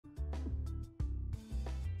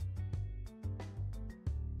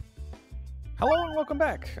Hello and welcome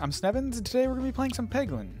back. I'm Snevins, and today we're going to be playing some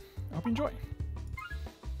Peglin. I hope you enjoy.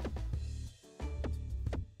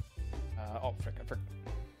 Oh, frick.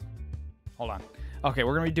 Hold on. Okay,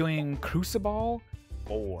 we're going to be doing Crucible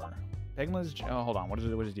 4. Peglin's... Oh, hold on. What does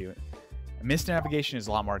it do? Missed navigation is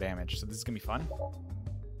a lot more damage, so this is going to be fun.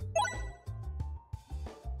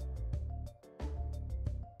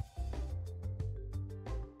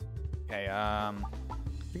 Okay, I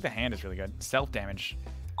think the hand is really good. Self damage.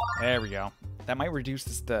 There we go. That might reduce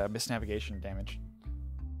the missed navigation damage.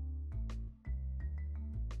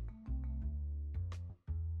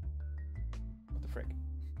 What the frick?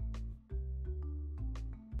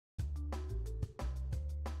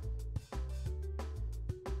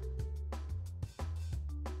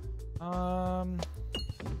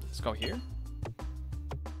 Let's go here.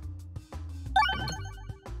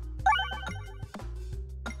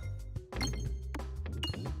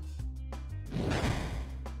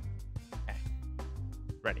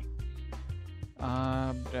 Ready.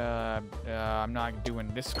 I'm not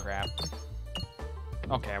doing this crap.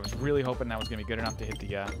 Okay, I was really hoping that was gonna be good enough to hit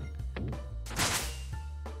the, I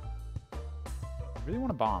really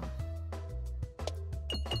want to bomb.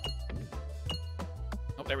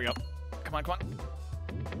 Oh, there we go. Come on.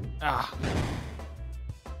 Ah.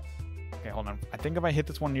 Okay, hold on. I think if I hit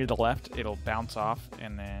this one near the left, it'll bounce off,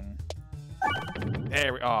 and then...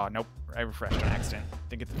 There we... Oh, nope. I refreshed on accident.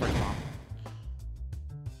 Didn't get the first bomb.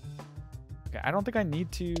 Okay, I don't think I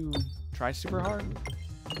need to try super hard.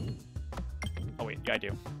 Oh wait, yeah I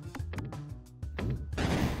do.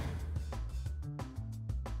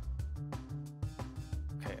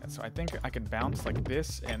 Okay, so I think I can bounce like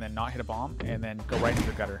this and then not hit a bomb and then go right into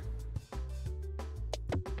the gutter.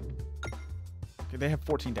 Okay, they have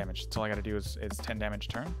 14 damage, so all I gotta do is 10 damage a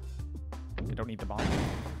turn. I don't need the bomb.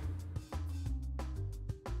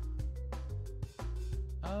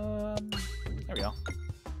 There we go.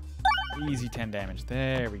 Easy 10 damage.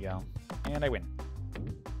 There we go. And I win.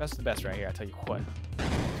 Best of the best right here, I tell you what.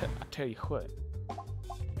 I tell you what.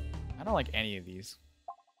 I don't like any of these.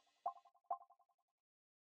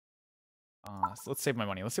 So let's save my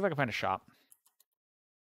money. Let's see if I can find a shop.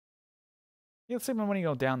 Yeah, let's save my money,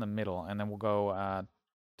 go down the middle, and then we'll go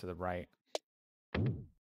to the right.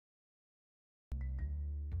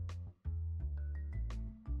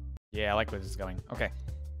 Yeah, I like where this is going. Okay.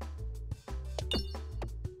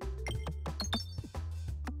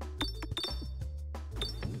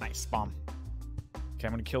 Nice, bomb. Okay,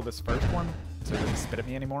 I'm gonna kill this first one so it doesn't spit at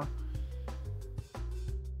me anymore.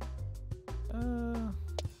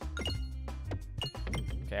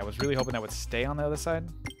 Okay, I was really hoping that would stay on the other side.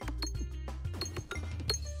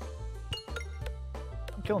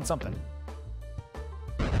 I'm killing something.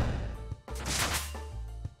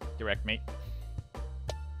 Direct mate.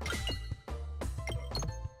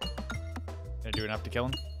 Did I do enough to kill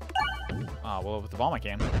him? Ah, well, with the bomb I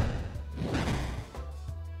can.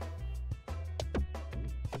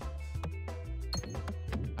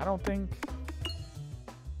 I don't think...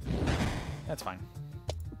 That's fine.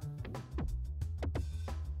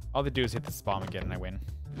 All they do is hit this bomb again and I win.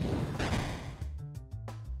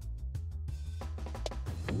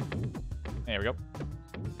 There we go.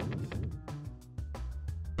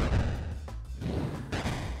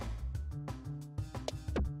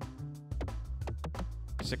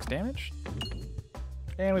 Six damage.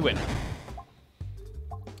 And we win.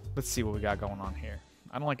 Let's see what we got going on here.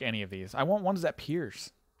 I don't like any of these. I want ones that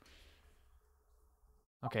pierce.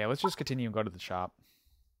 Okay, let's just continue and go to the shop.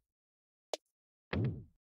 I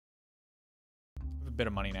have a bit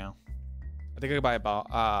of money now. I think I could buy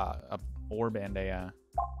a orb and a...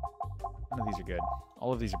 None of these are good.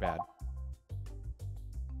 All of these are bad.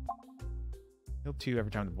 Heal 2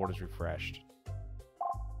 every time the board is refreshed.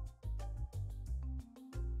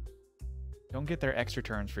 Don't get their extra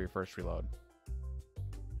turns for your first reload.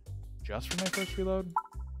 Just for my first reload?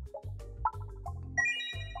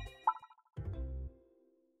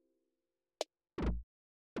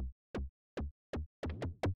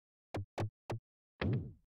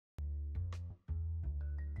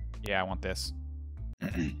 Yeah, I want this.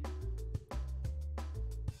 Can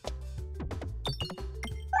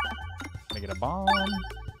I get a bomb?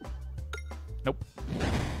 Nope.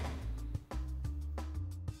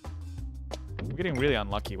 I'm getting really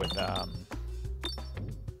unlucky with oh,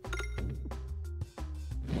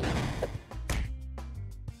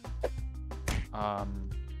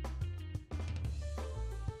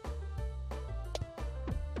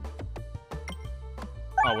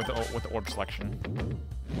 with the orb selection.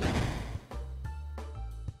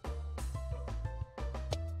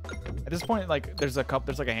 At this point, like, there's like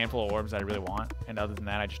a handful of orbs that I really want, and other than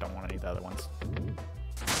that, I just don't want any of the other ones.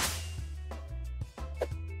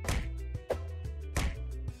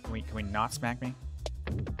 Can we not smack me?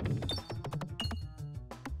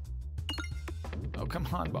 Oh, come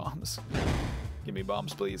on, bombs. Give me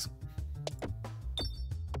bombs, please.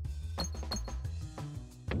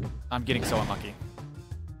 I'm getting so unlucky.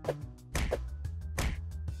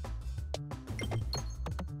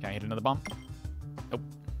 Can I hit another bomb? Nope.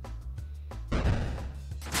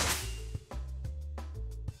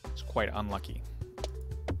 It's quite unlucky.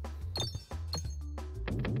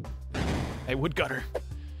 Hey, wood gutter.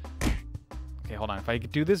 Okay, hold on. If I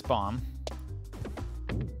could do this bomb...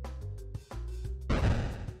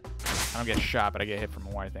 I don't get shot, but I get hit from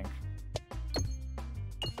more, I think.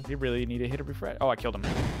 You really need to hit a refresh. Oh, I killed him.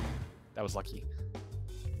 That was lucky.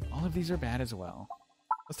 All of these are bad as well.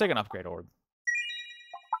 Let's take an upgrade orb.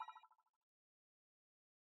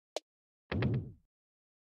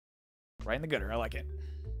 Right in the gutter. I like it.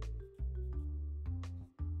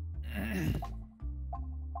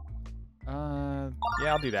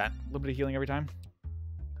 Yeah, I'll do that. A little bit of healing every time.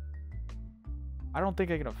 I don't think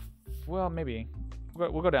I can... Well, maybe.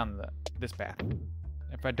 We'll go down this path.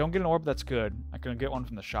 If I don't get an orb, that's good. I can get one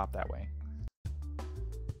from the shop that way.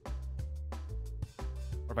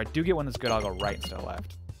 Or if I do get one that's good, I'll go right instead of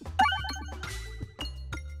left.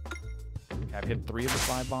 Okay, I've hit 3 of the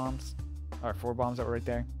 5 bombs. Or 4 bombs that were right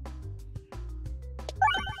there.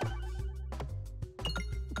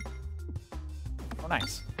 Oh,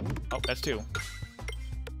 nice. Oh, that's 2.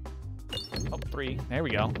 Oh, 3. There we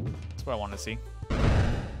go. That's what I wanted to see.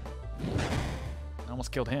 I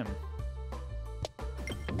almost killed him.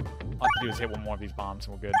 All I have to do is hit one more of these bombs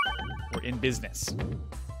and we're good. We're in business.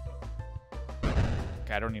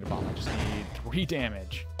 Okay, I don't need a bomb. I just need 3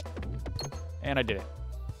 damage. And I did it.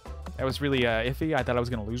 That was really iffy. I thought I was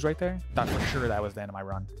going to lose right there. Thought for sure that was the end of my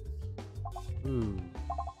run. Ooh.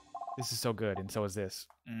 This is so good, and so is this.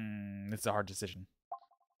 This is a hard decision.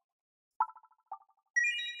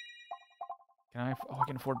 Can I... Oh, I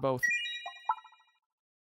can afford both.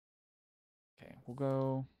 Okay, we'll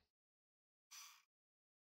go...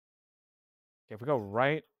 Okay, if we go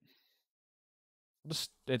right... Just,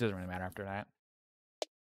 it doesn't really matter after that.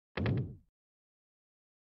 We're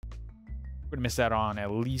gonna miss out on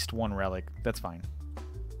at least 1 relic. That's fine.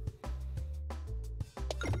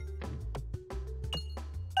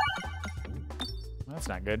 Well, that's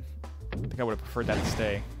not good. I think I would have preferred that to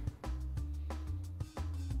stay.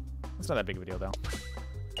 It's not that big of a deal, though.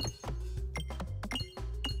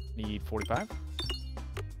 Need 45.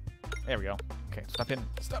 There we go. Okay, stop hitting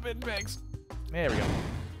bags. There we go.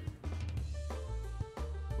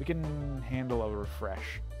 We can handle a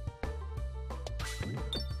refresh.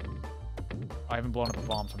 I haven't blown up a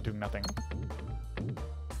bomb, so I'm doing nothing.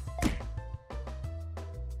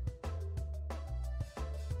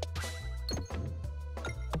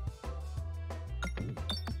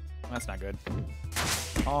 That's not good.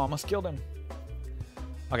 Oh, I almost killed him.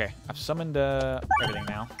 Okay, I've summoned everything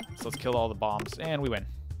now. So let's kill all the bombs, and we win.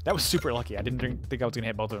 That was super lucky. I didn't think I was going to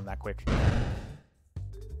hit both of them that quick.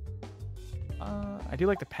 I do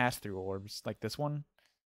like the pass-through orbs, like this one.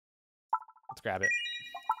 Let's grab it.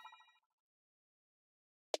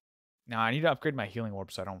 Now, I need to upgrade my healing orb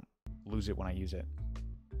so I don't lose it when I use it.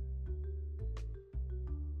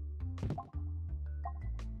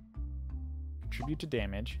 Contribute to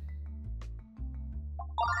damage.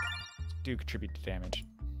 Do contribute to damage.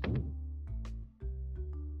 I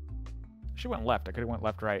should have went left. I could have went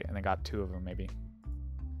left, right, and then got 2 of them, maybe.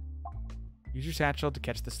 Use your satchel to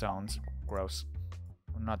catch the stones. Gross.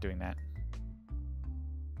 I'm not doing that.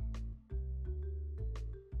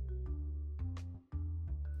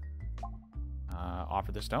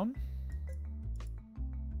 Offer the stone.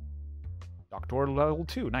 Doctor level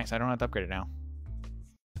 2. Nice. I don't have to upgrade it now.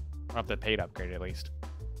 I'll have to pay to upgrade it at least.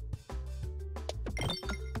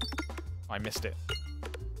 Oh, I missed it.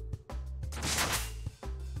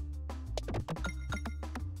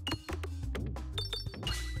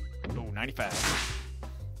 Oh, 95.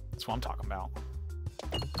 That's what I'm talking about.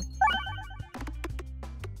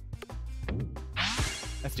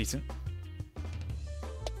 That's decent.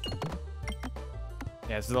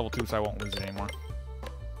 Yeah, this is level 2, so I won't lose it anymore.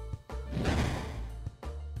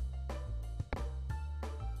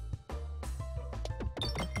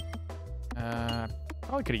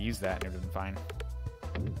 Probably could have used that and it would have been fine.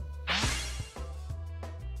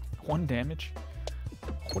 1 damage?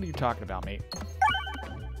 What are you talking about, mate?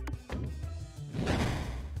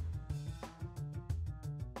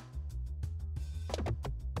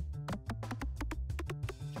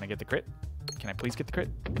 Can I get the crit? Can I please get the crit?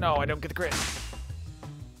 No, I don't get the crit. If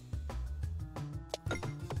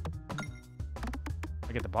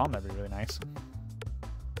I get the bomb, that'd be really nice.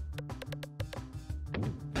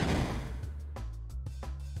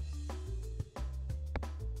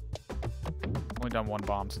 only done one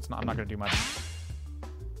bomb, so it's not, I'm not going to do much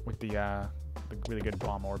with the really good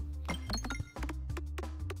bomb orb.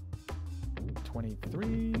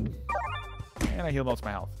 23. And I heal most of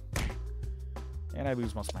my health. And I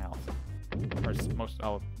lose most of my health. Or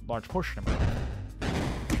a large portion of my health.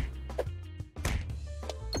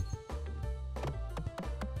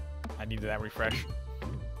 I needed that refresh.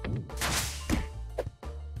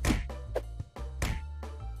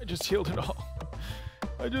 I just healed it all.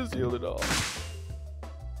 I just healed it all.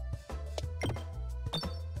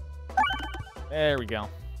 There we go.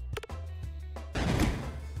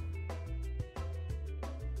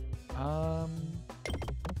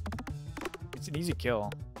 It's an easy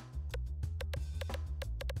kill.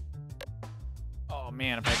 Oh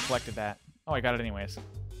man, if I collected that. Oh, I got it anyways.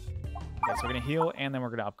 Okay, so we're gonna heal and then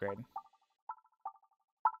we're gonna upgrade.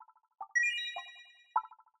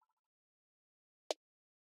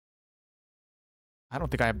 I don't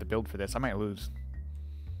think I have the build for this. I might lose.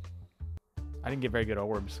 I didn't get very good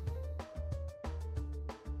orbs.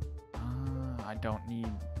 I don't need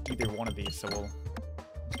either one of these, so we'll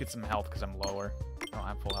just get some health because I'm lower. I don't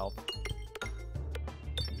have full health.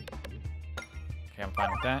 Okay, I'm fine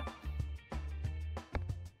with that.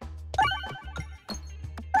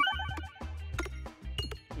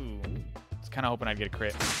 Ooh. I was kind of hoping I'd get a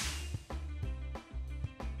crit.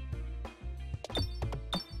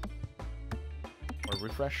 Or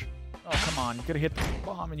refresh. Oh, come on. You could have hit the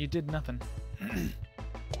bomb and you did nothing.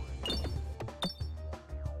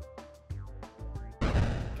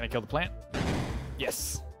 Can I kill the plant?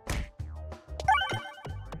 Yes.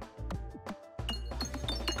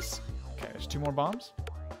 Nice. Okay, there's 2 more bombs.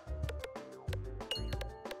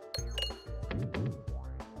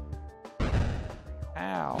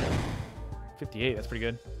 Ow. 58, that's pretty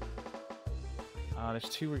good. There's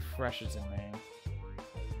 2 refreshes in there.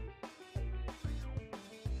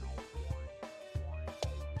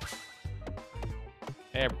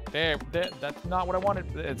 There, that's not what I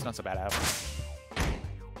wanted. It's not so bad out.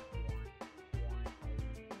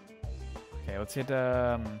 Okay, let's hit,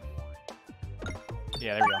 yeah,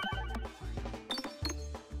 there we go.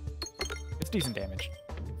 It's decent damage.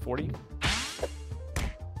 40? I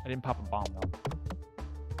didn't pop a bomb, though.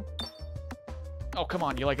 Oh, come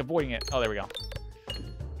on, you're, like, avoiding it. Oh, there we go.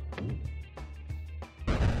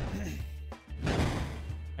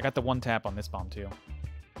 I got the 1 tap on this bomb, too.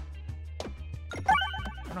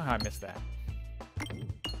 I don't know how I missed that.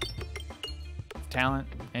 Talent,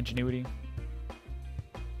 ingenuity.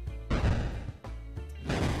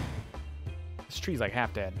 This tree's like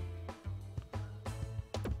half dead.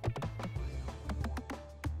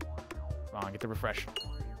 Come on, get the refresh.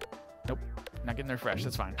 Nope, not getting the refresh.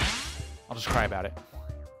 That's fine. I'll just cry about it.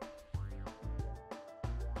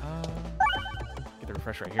 Get the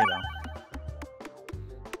refresh right here, though.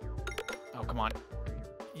 Oh, come on.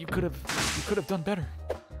 You could have done better.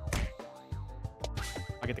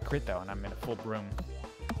 I get the crit though, and I'm in a full broom.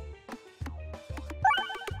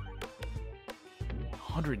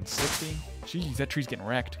 160? Jeez, that tree's getting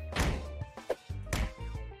wrecked.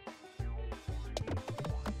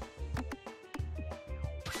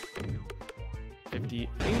 $58.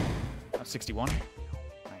 Oh, 61.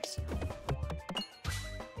 Nice.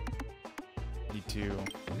 Need to.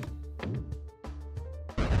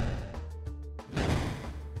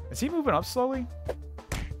 Is he moving up slowly?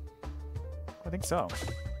 I think so.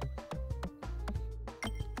 I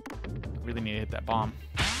really need to hit that bomb.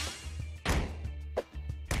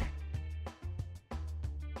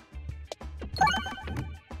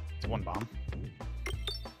 It's 1 bomb.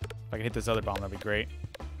 If I can hit this other bomb, that'd be great.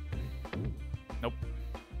 Nope.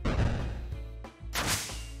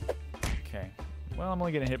 Okay. Well, I'm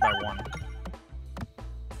only getting hit by 1.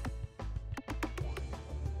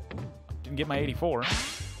 Didn't get my 84.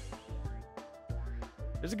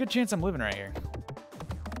 There's a good chance I'm living right here.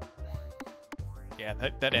 Yeah,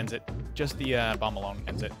 that ends it. Just the bomb alone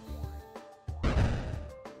ends it. I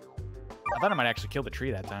thought I might actually kill the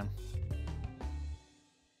tree that time.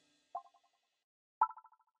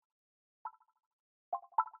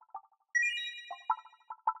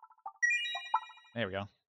 There we go.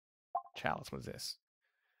 Chalice, what is this?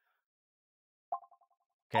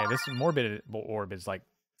 Okay, this morbid orb is like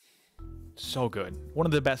so good. One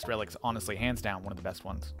of the best relics, honestly, hands down, one of the best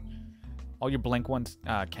ones. All your blank ones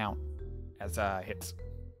count as hits.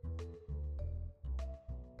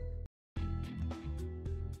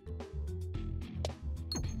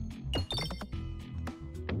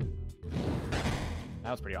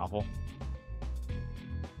 That was pretty awful.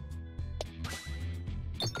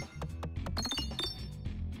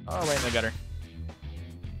 Oh, right in the gutter.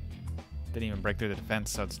 Didn't even break through the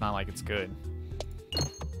defense, so it's not like it's good.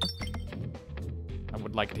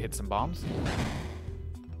 would like to hit some bombs.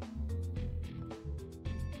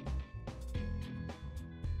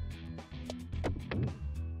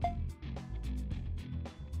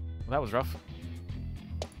 Well, that was rough.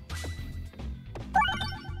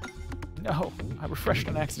 No, I refreshed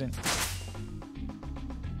on accident.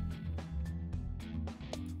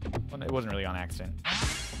 Well, it wasn't really on accident.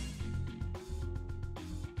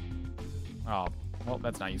 Oh, well,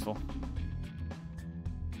 that's not useful.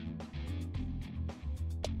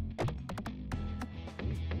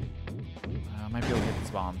 I might be able to hit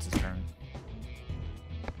these bombs this turn.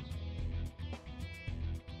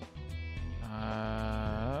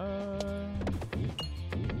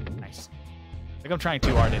 Nice. I think I'm trying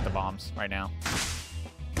too hard to hit the bombs right now.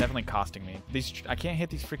 Definitely costing me. These I can't hit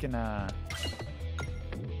these freaking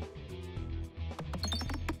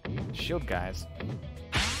shield guys.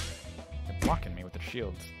 They're blocking me with their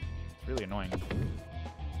shields. It's really annoying.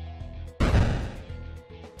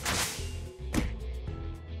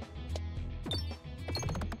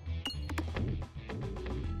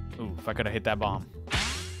 Ooh, if I could have hit that bomb.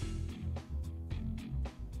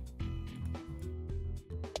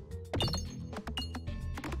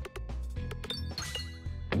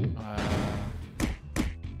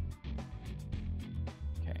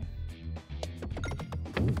 Okay.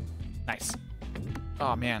 Nice.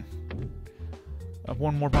 Oh, man.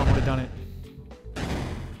 One more bomb would have done it.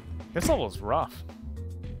 This level is rough.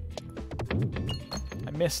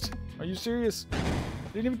 I missed. Are you serious? I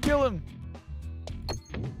didn't even kill him.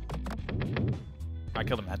 I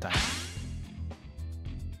killed him that time.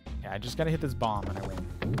 Yeah, I just gotta hit this bomb and I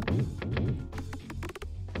win.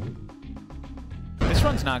 This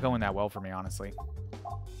run's not going that well for me, honestly.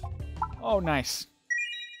 Oh, nice.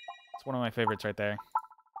 It's one of my favorites right there.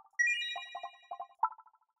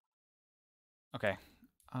 Okay.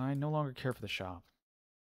 I no longer care for the shop.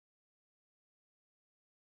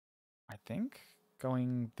 I think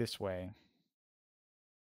going this way.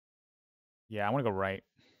 Yeah, I want to go right.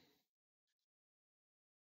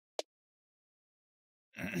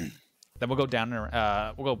 Then we'll go down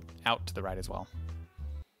and we'll go out to the right as well.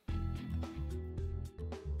 Can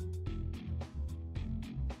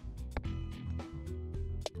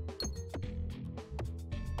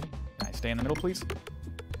I stay in the middle, please?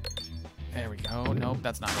 There we go. Nope,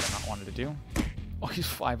 that's not what I wanted to do. Oh, he's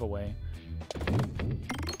 5 away.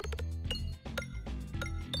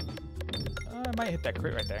 I might hit that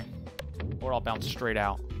crit right there. Or I'll bounce straight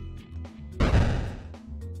out.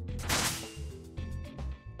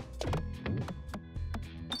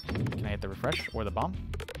 Can I hit the refresh or the bomb?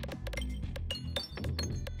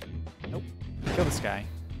 Nope. Kill this guy.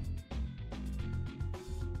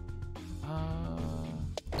 I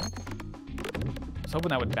was hoping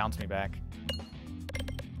that would bounce me back.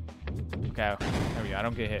 Okay, there we go. I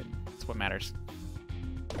don't get hit. That's what matters.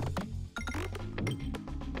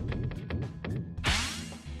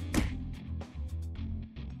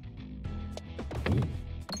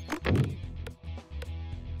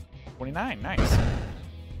 $29, nice.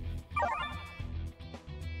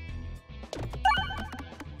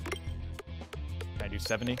 Can I do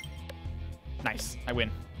 70? Nice, I win.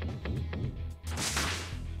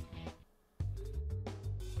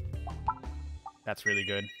 That's really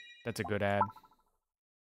good. That's a good ad.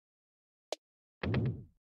 Okay,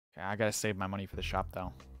 I gotta save my money for the shop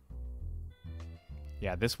though.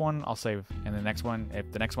 Yeah, this one I'll save, and the next one,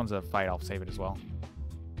 if the next one's a fight, I'll save it as well.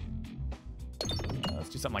 Let's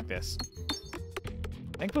do something like this.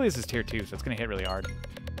 Thankfully this is tier 2, so it's gonna hit really hard.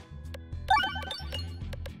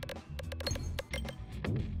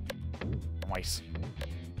 Nice.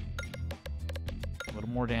 A little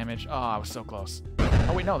more damage. Oh, I was so close.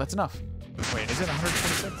 Oh wait, no, that's enough. Wait, is it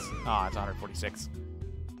 146? Ah, it's 146.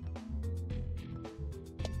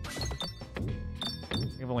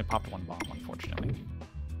 I've only popped one bomb, unfortunately.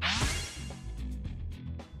 I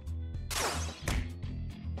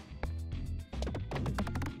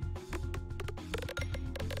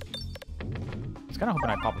was kind of hoping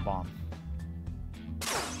I'd pop a bomb.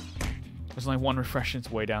 There's only one refresh,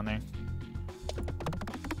 it's way down there.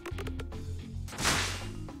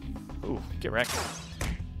 Ooh, get wrecked.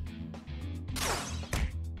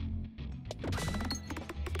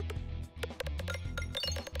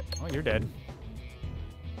 Oh, you're dead.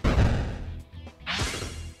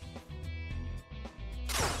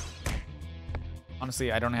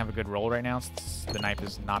 Honestly, I don't have a good roll right now, so the knife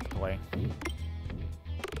is not the play.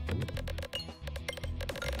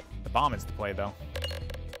 The bomb is the play, though.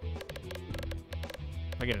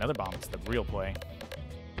 If I get another bomb, it's the real play.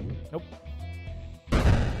 Nope.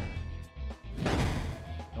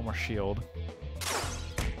 No more shield.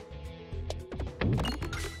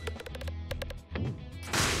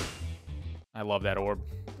 I love that orb.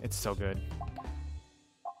 It's so good.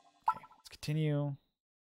 Okay, let's continue.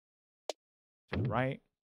 To the right.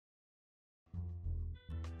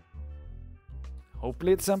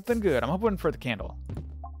 Hopefully it's something good. I'm hoping for the candle.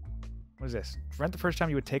 What is this? Prevent the first time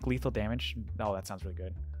you would take lethal damage. Oh, that sounds really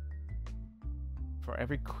good. For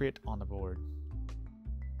every crit on the board.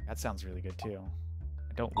 That sounds really good too.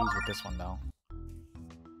 I don't lose with this one though.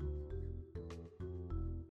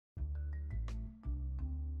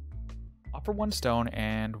 Offer 1 stone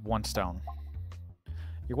and 1 stone.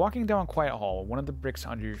 You're walking down a quiet hall. One of the bricks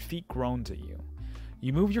under your feet groans at you.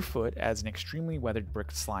 You move your foot as an extremely weathered brick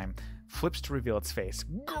slime flips to reveal its face.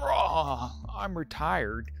 Grah! I'm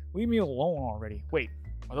retired. Leave me alone already. Wait,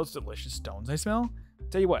 are those delicious stones I smell?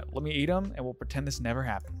 Tell you what, let me eat them and we'll pretend this never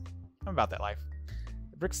happened. I'm about that life.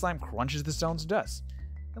 The brick slime crunches the stones to dust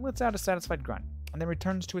and lets out a satisfied grunt, and then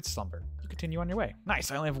returns to its slumber. You continue on your way. Nice,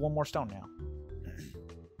 I only have 1 more stone now.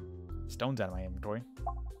 Stones out of my inventory.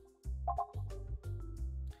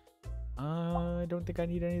 I don't think I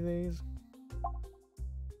need any of these.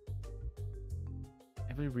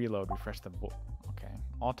 Every reload, refresh the board. Okay.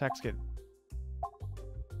 All attacks get...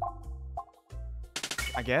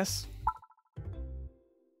 I guess.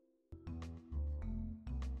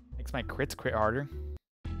 Makes my crits crit harder.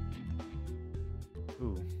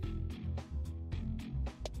 Ooh.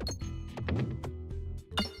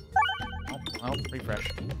 Oh,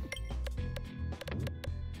 refresh.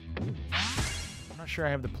 I'm not sure I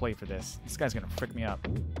have the play for this. This guy's gonna frick me up.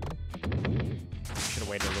 Should have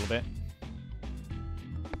waited a little bit.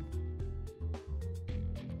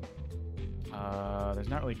 There's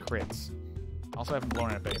not really crits. Also, I haven't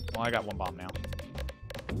blown it, but well, I got 1 bomb now.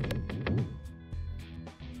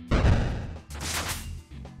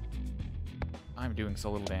 I'm doing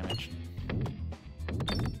so little damage.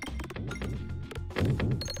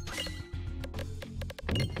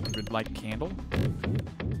 Good light candle.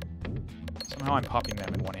 Somehow I'm popping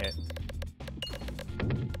them in 1 hit.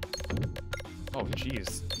 Oh,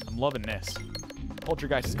 jeez. I'm loving this.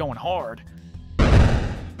 Poltergeist is going hard.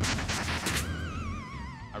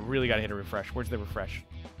 I really gotta hit a refresh. Where's the refresh?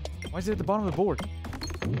 Why is it at the bottom of the board?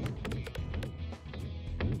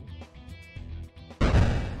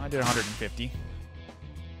 I did 150.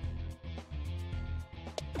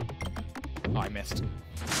 Oh, I missed.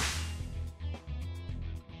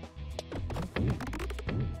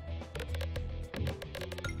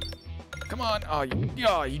 Come on! Oh,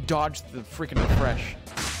 you dodged the freaking refresh.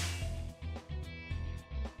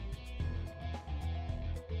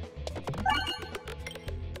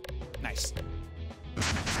 Nice.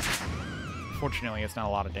 Fortunately, it's not a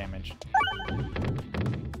lot of damage.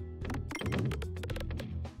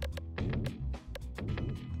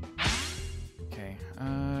 Okay,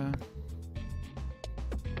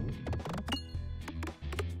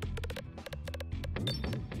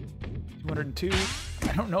 202.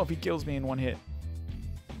 I don't know if he kills me in 1 hit.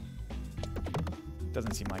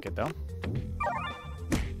 Doesn't seem like it, though.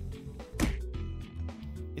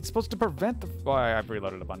 It's supposed to prevent the... Oh, I've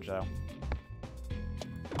reloaded a bunch, though.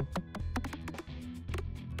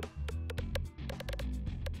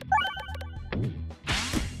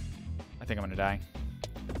 I think I'm gonna die.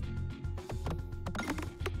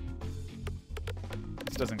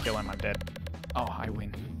 This doesn't kill him, I'm dead. Oh, I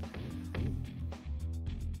win.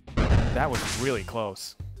 That was really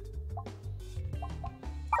close.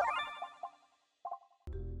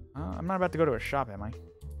 I'm not about to go to a shop, am I?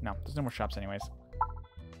 No, there's no more shops anyways.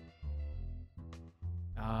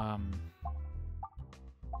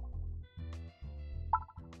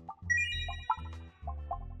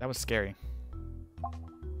 That was scary.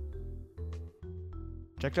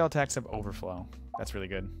 Projectile attacks have overflow. That's really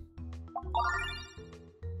good.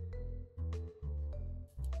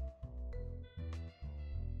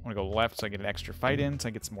 I want to go left so I get an extra fight in, so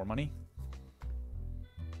I get some more money.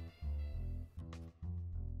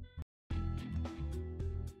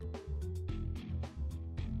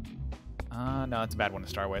 No, that's a bad one to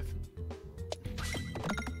start with.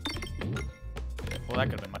 Well, that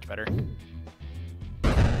could have been much better.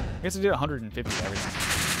 I guess I did 150 to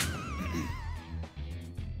everything.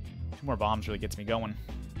 2 more bombs really gets me going.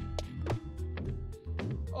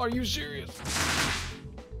 Are you serious?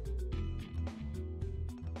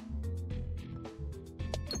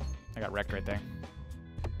 I got wrecked right there.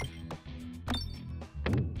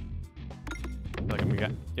 I feel like we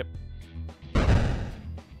got... Yep.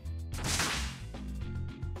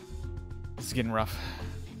 This is getting rough.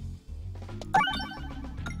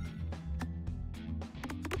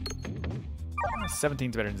 Oh,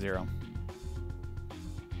 17's better than 0.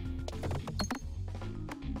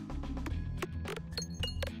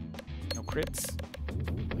 No crits.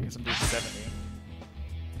 I guess I'm doing 70.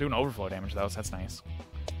 Doing overflow damage though, so that's nice.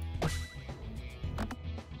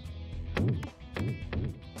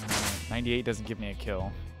 98 doesn't give me a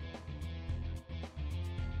kill.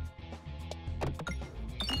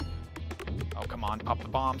 Oh, come on, pop the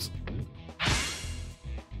bombs.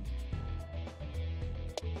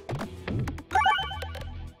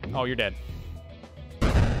 Oh, you're dead.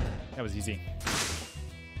 That was easy.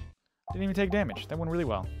 Didn't even take damage. That went really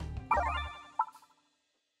well.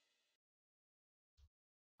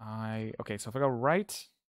 Okay, so if I go right,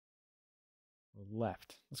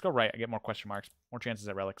 left. Let's go right. I get more question marks. More chances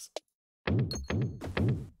at relics.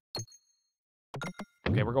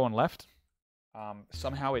 Okay, we're going left.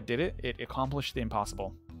 Somehow it did it. It accomplished the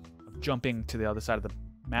impossible of jumping to the other side of the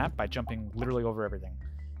map by jumping literally over everything.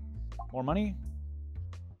 More money.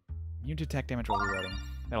 Immune to attack damage while reloading.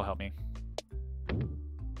 That'll help me.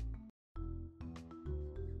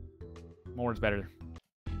 More is better.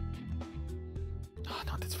 Oh,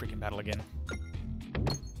 not this freaking battle again.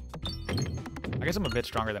 I guess I'm a bit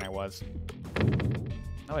stronger than I was.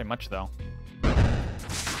 Not by much, though.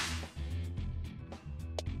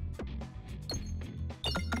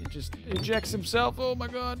 He just ejects himself. Oh my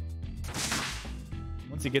god.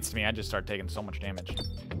 Once he gets to me, I just start taking so much damage.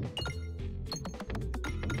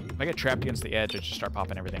 If I get trapped against the edge, I just start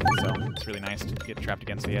popping everything. So it's really nice to get trapped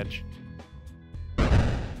against the edge.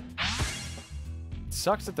 It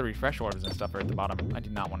sucks that the refresh orbs and stuff are at the bottom. I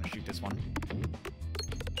did not want to shoot this one.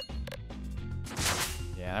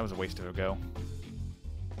 Yeah, that was a waste of a go.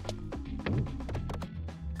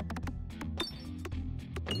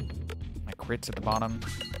 My crit's at the bottom.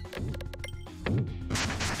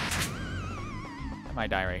 I might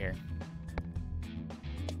die right here.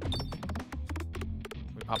 Can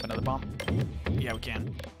we pop another bomb? Yeah, we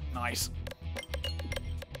can. Nice.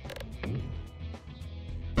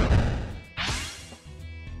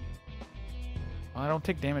 Well, I don't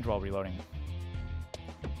take damage while reloading.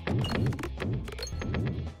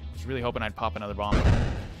 Was really hoping I'd pop another bomb.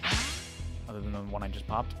 Other than the one I just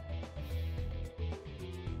popped. I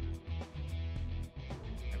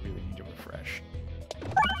really need to refresh.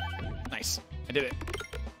 Nice. I did it.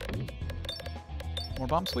 More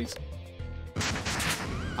bombs, please.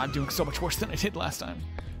 I'm doing so much worse than I did last time.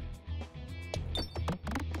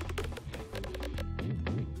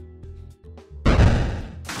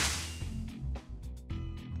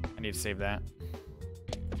 I need to save that.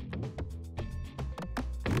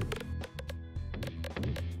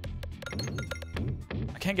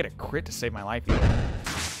 I can't get a crit to save my life either.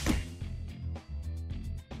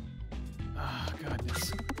 Oh,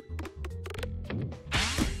 goodness.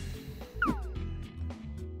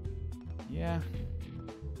 Yeah.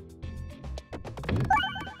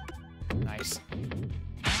 Nice.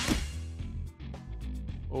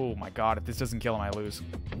 Oh my god, if this doesn't kill him, I lose.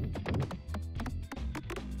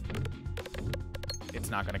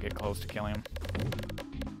 It's not gonna get close to killing him.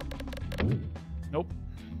 Nope.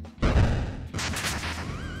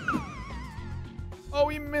 Oh,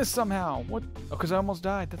 he missed somehow. What? Oh, because I almost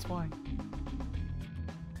died. That's why.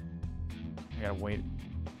 I gotta wait.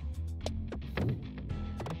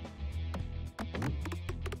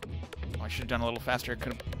 Oh, I should have done a little faster.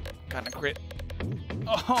 Could have gotten a crit.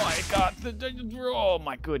 Oh, I got the... Oh,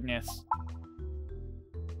 my goodness.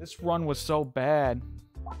 This run was so bad.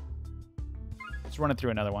 Let's run it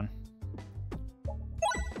through another one.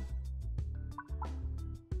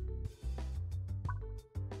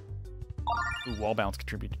 Ooh, wall bounce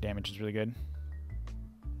contribute to damage is really good.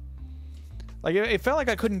 Like, it felt like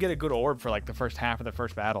I couldn't get a good orb for, like, the first half of the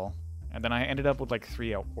first battle. And then I ended up with, like,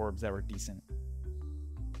 3 orbs that were decent.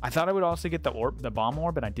 I thought I would also get the bomb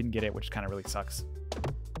orb, but I didn't get it, which kind of really sucks.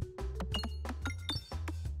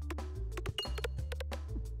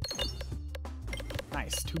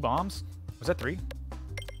 Nice. 2 bombs? Was that 3?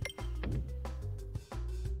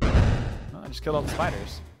 Well, I just killed all the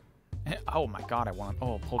spiders. Oh my god, I won.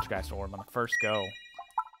 Oh, Poltergeist orb on the first go.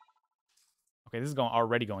 Okay, this is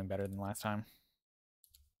already going better than last time.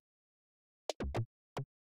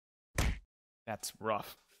 That's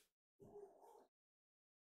rough.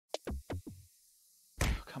 Oh,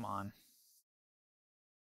 come on.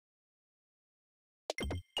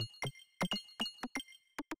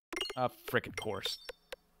 Frickin' course.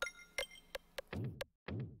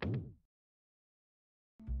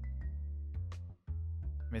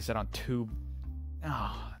 Missed it on 2.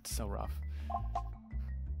 Oh, that's so rough.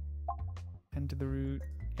 10 to the root.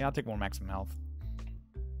 Yeah, I'll take more maximum health.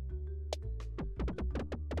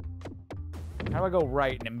 How do I go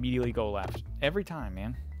right and immediately go left? Every time,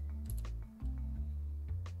 man.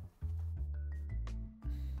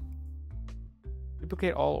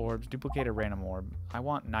 Duplicate all orbs. Duplicate a random orb. I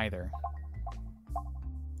want neither.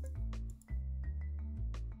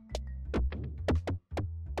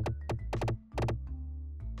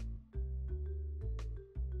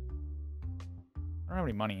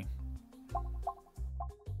 many money.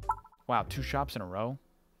 Wow, 2 shops in a row?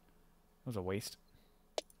 That was a waste.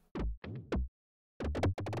 It's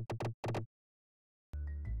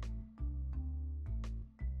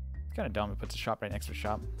kind of dumb. It puts a shop right next to a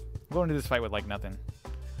shop. I'm going into this fight with, like, nothing.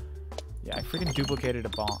 Yeah, I freaking duplicated a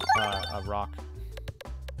rock.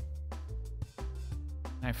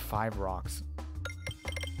 I have 5 rocks.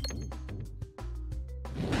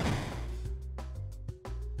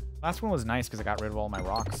 Last one was nice because I got rid of all my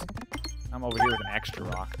rocks. I'm over here with an extra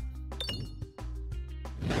rock.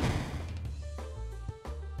 See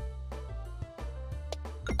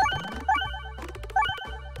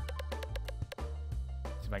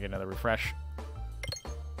if I get another refresh.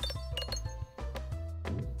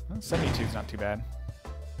 Well, 72 is not too bad.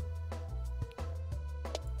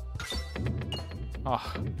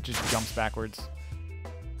 Oh, it just jumps backwards.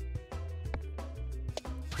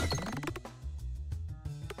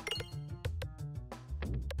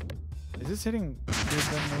 Is this hitting good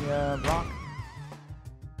than the rock?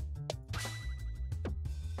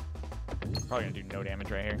 Probably gonna do no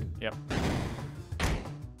damage right here. Yep.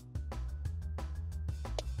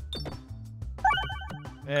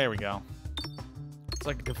 There we go. It's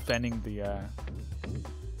like defending the I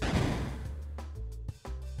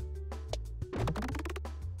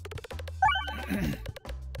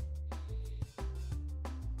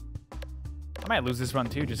might lose this run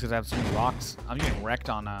too just because I have so many rocks. I'm getting wrecked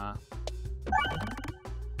on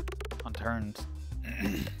turns.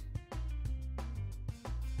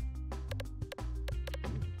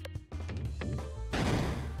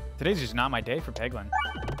 Today's just not my day for Peglin.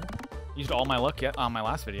 Used all my luck yet on my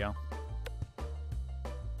last video.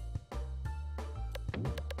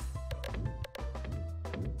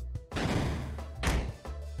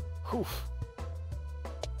 Whew.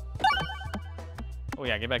 Oh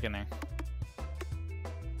yeah, get back in there.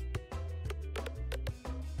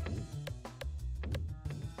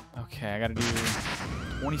 Okay, I gotta do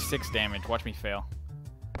 26 damage. Watch me fail.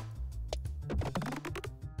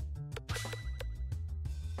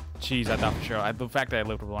 Jeez, I thought for sure. The fact that I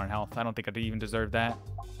lived with 1 health, I don't think I'd even deserve that.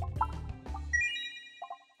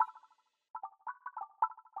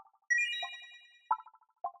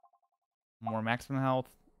 More maximum health.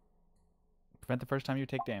 Prevent the first time you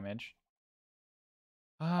take damage.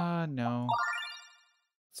 No.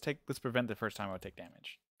 Let's prevent the first time I would take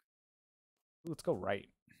damage. Ooh, let's go right.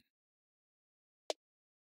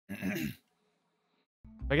 If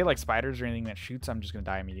I get like spiders or anything that shoots, I'm just gonna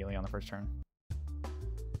die immediately on the first turn.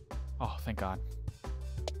 Oh, thank God.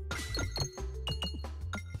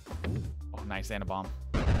 Oh, nice, and a bomb.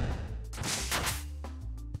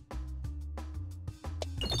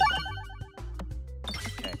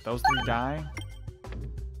 Okay, those 3 die.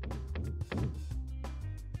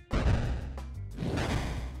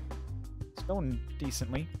 It's going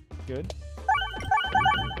decently. Good.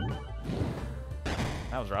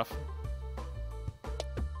 That was rough.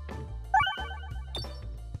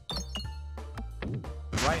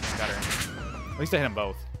 Right, better. At least I hit them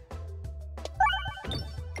both.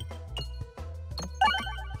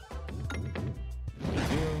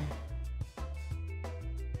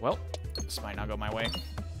 Well, this might not go my way. If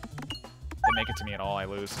they make it to me at all, I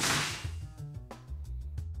lose.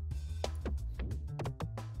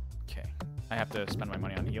 Okay. I have to spend my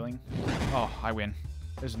money on healing. Oh, I win.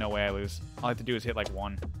 There's no way I lose. All I have to do is hit like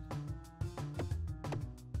 1.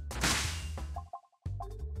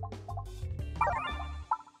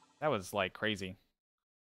 That was like crazy.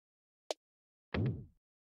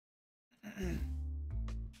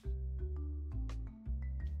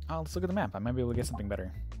 Oh, let's look at the map. I might be able to get something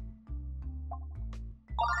better.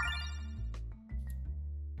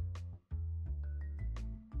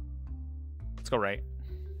 Let's go right.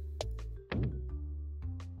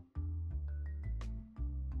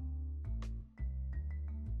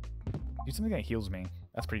 Do something that heals me.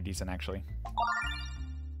 That's pretty decent, actually.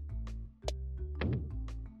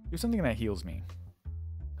 Do something that heals me.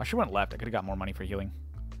 I should have went left. I could have got more money for healing.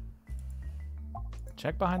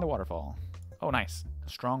 Check behind the waterfall. Oh, nice. A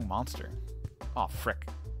strong monster. Oh, frick.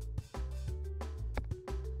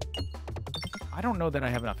 I don't know that I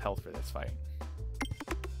have enough health for this fight.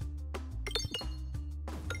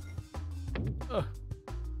 Ugh.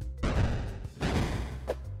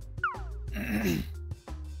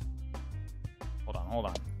 Hold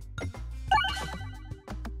on. See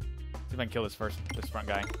if I can kill this front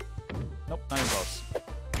guy. Nope, not even close.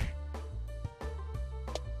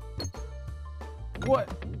 What?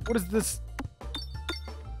 What is this?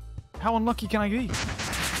 How unlucky can I be?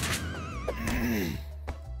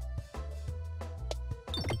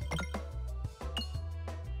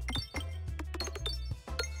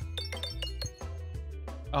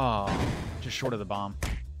 Oh, just short of the bomb.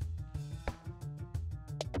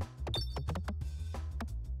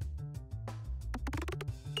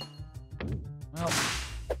 Well,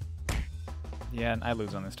 yeah, I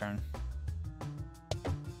lose on this turn.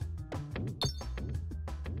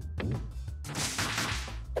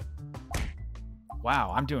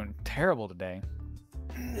 Wow, I'm doing terrible today.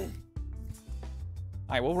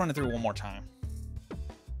 Alright, we'll run it through one more time.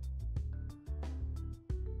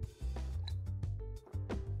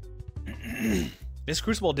 This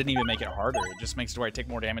Crucible didn't even make it harder. It just makes it where I take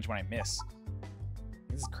more damage when I miss.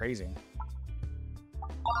 This is crazy.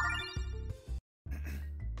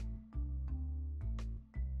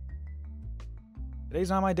 Today's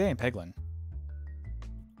not my day in Peglin.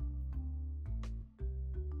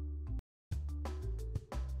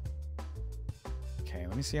 Okay,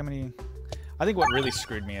 let me see how many... I think what really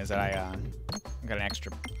screwed me is that I got an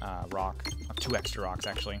extra rock. 2 extra rocks,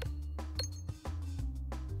 actually.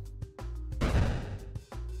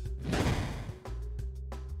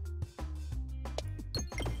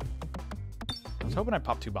 I was hoping I'd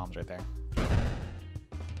pop 2 bombs right there.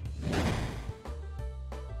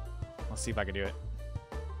 Let's see if I could do it.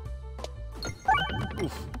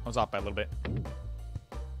 Oof, I was off by a little bit.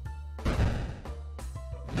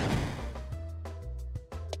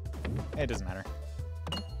 It doesn't matter.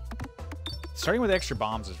 Starting with extra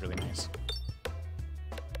bombs is really nice.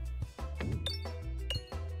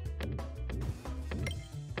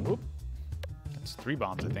 Oop. That's 3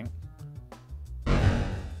 bombs, I think.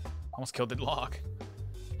 Almost killed the lock.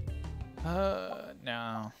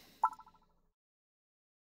 No.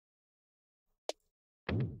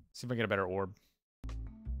 See if I get a better orb.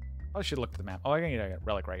 I should look at the map. Oh, I can get a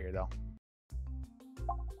relic right here, though.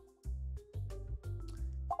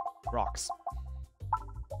 Rocks.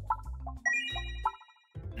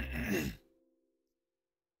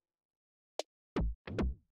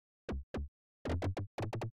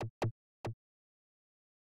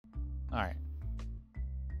 Alright.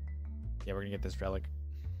 Yeah, we're gonna get this relic.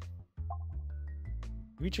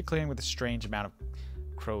 You reach a clearing with a strange amount of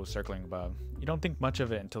crows circling above. You don't think much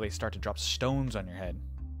of it until they start to drop stones on your head.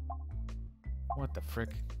 What the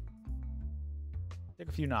frick? Take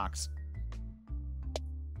a few knocks.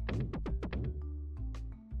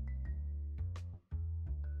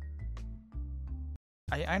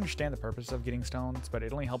 I understand the purpose of getting stones, but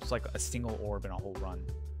it only helps like a single orb in a whole run.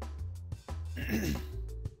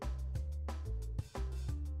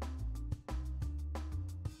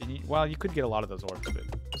 Well, you could get a lot of those orbs, but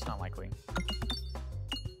it's not likely.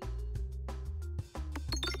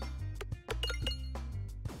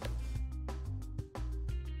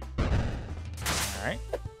 Alright.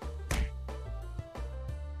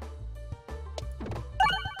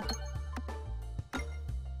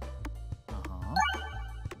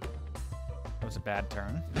 That was a bad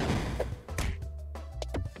turn.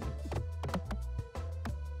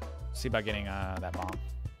 See about getting that bomb.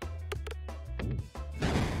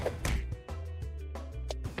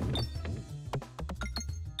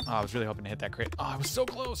 Oh, I was really hoping to hit that crit. Oh, I was so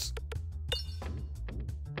close.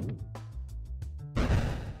 I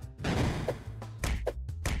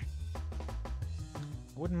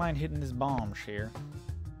wouldn't mind hitting this bomb here.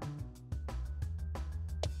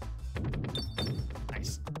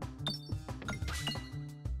 Nice.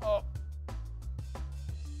 Oh.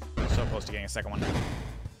 So close to getting a second one.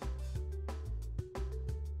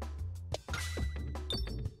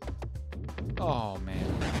 Oh, man.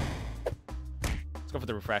 Let's go for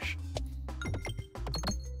the refresh.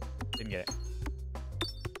 Didn't get it.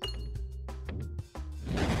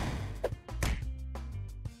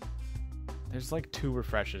 There's like 2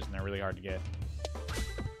 refreshes and they're really hard to get.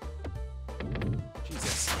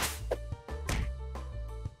 Jesus.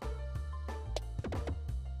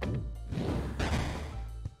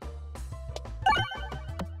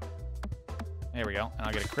 There we go. And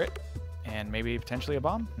I'll get a crit. And maybe potentially a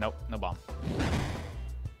bomb? Nope, no bomb.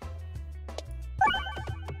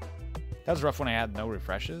 That was rough when I had no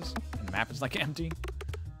refreshes, and the map is like empty.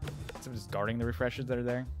 So I'm just guarding the refreshes that are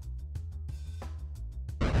there.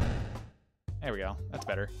 There we go. That's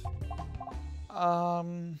better.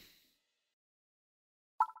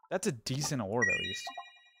 That's a decent orb at least.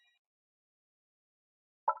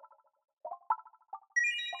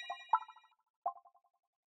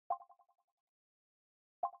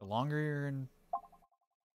 The longer you're in...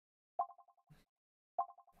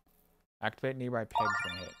 Activate nearby pegs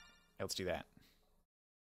when hit. Let's do that.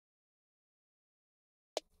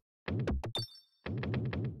 I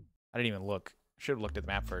didn't even look. Should have looked at the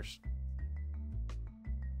map first.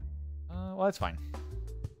 Well, that's fine.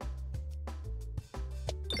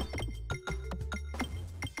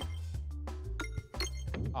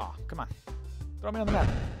 Aw, come on. Throw me on the map.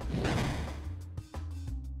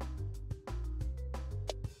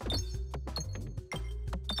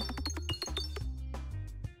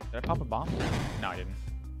 Did I pop a bomb? No, I didn't.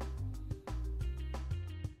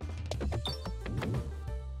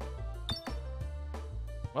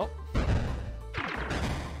 Well.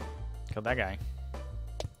 Killed that guy.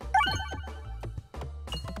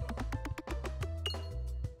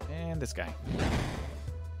 And this guy.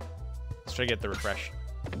 Let's try to get the refresh.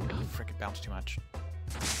 Oh, frick, it bounced too much.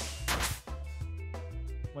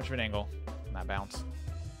 Much of an angle on that bounce.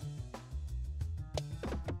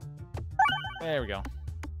 There we go.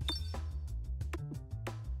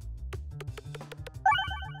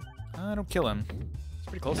 Don't kill him. It's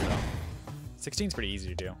pretty close though. 16's pretty easy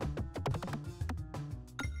to do.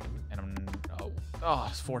 And I'm... Oh,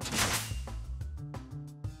 it's 14.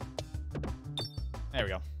 There we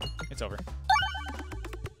go. It's over.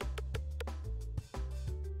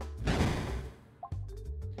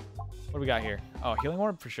 What do we got here? Oh, healing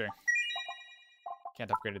orb for sure.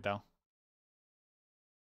 Can't upgrade it though.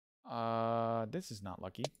 This is not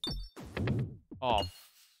lucky. Oh,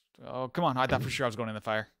 come on! I thought for sure I was going in the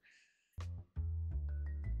fire.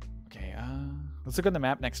 Okay, let's look on the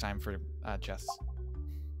map next time for chests.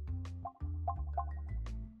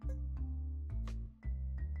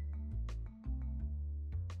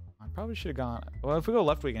 I probably should have gone. Well, if we go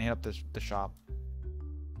left, we can hit up the shop.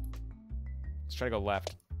 Let's try to go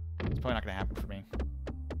left. It's probably not going to happen for me.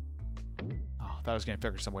 Oh, I thought I was going to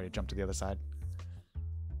figure some way to jump to the other side.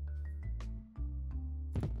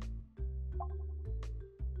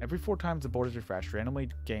 Every 4 times the board is refreshed, randomly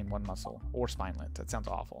gain 1 muscle or spinelet. That sounds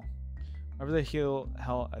awful. Whenever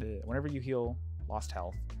you heal lost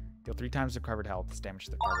health, deal 3 times the recovered health. This damage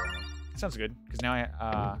to the target enemy. That sounds good because now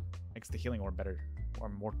I makes the healing orb better or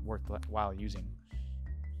more worthwhile using.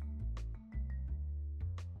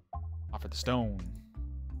 Offer the stone.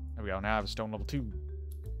 There we go. Now I have a stone level 2.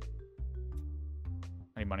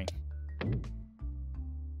 I need money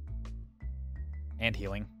and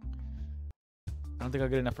healing. I don't think I'll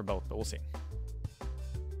get enough for both, but we'll see.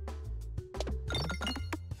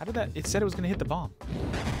 How did that... It said it was going to hit the bomb.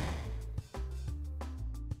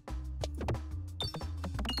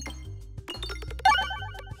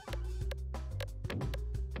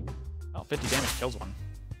 Oh, 50 damage kills one.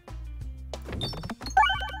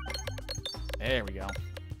 There we go.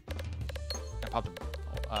 I popped him.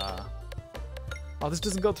 Oh, this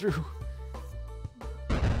doesn't go through.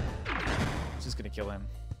 It's just going to kill him.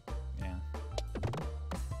 Yeah.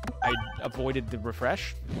 I avoided the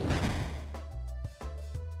refresh.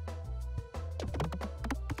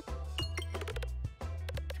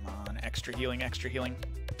 Come on, extra healing, extra healing.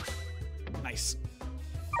 Nice.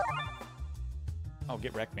 Oh,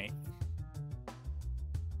 get wrecked, mate.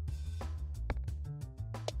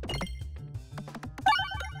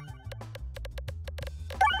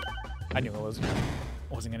 I knew I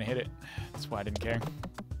wasn't gonna hit it. That's why I didn't care.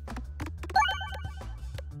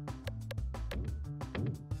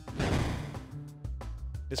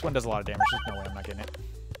 This one does a lot of damage. There's no way I'm not getting it.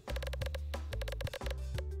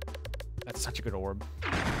 That's such a good orb.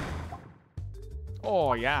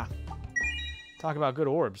 Oh, yeah. Talk about good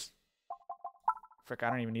orbs. Frick, I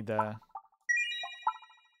don't even need the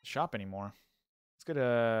shop anymore. Let's get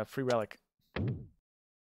a free relic.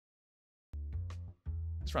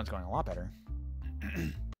 This run's going a lot better.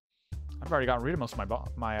 I've already gotten rid of most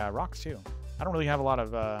of my rocks, too. I don't really have a lot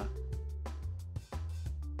of...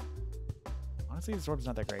 Honestly, this orb's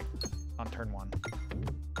not that great on turn 1.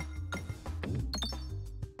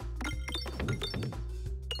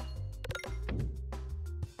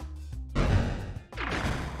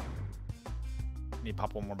 Need to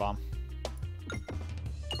pop one more bomb.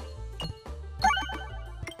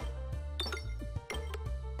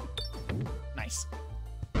 Nice.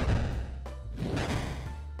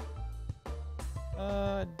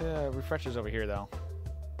 The refresher's over here, though.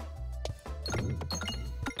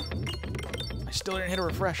 I still didn't hit a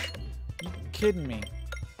refresh. You kidding me?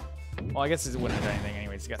 Well, I guess it wouldn't have done anything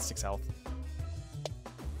anyways. He's got 6 health.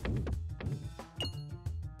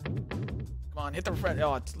 Come on, hit the refresh.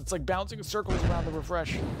 Oh, it's like bouncing in circles around the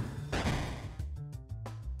refresh.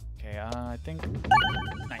 Okay, I think...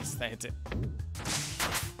 Nice, that hits it.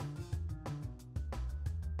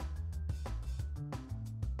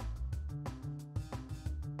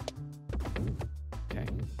 Okay.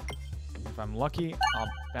 If I'm lucky, I'll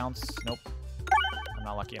bounce. Nope. I'm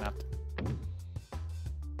not lucky enough.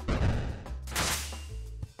 I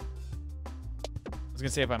was gonna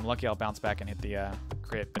say if I'm lucky, I'll bounce back and hit the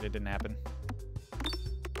crit, but it didn't happen.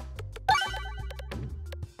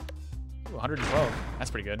 Ooh, 112. That's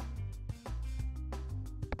pretty good.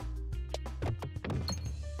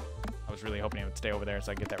 was really hoping it would stay over there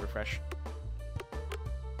so I get that refresh.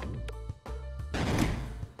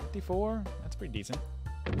 54? That's pretty decent.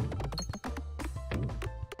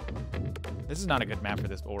 This is not a good map for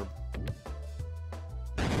this orb.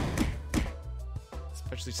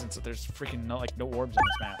 Especially since there's freaking no orbs on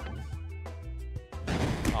this map.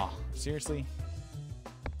 Oh, seriously?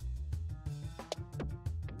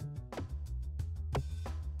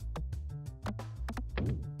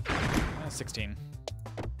 16.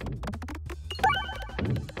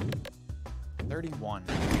 31.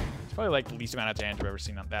 It's probably like the least amount of damage I've ever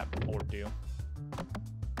seen on that orb do.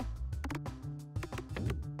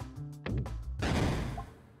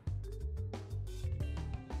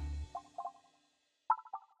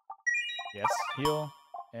 Yes, heal.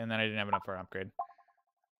 And then I didn't have enough for an upgrade.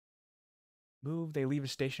 Move, they leave a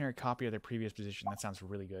stationary copy of their previous position. That sounds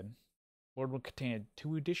really good. Orb will contain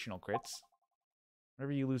 2 additional crits.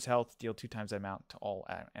 Whenever you lose health, deal 2 times that amount to all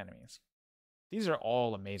enemies. These are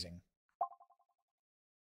all amazing.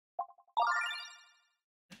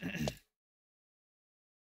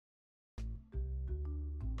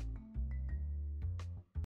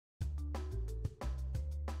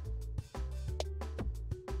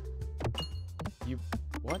 You...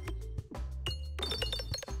 what?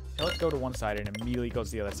 Tell it go to one side and immediately goes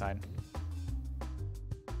to the other side.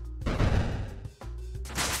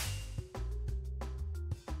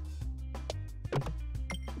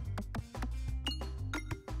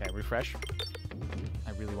 Okay, refresh.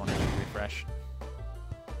 I really want to refresh.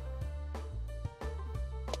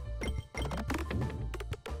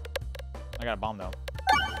 I got a bomb though.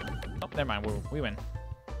 Oh, never mind. We win.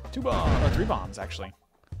 2 bombs. Oh, 3 bombs actually.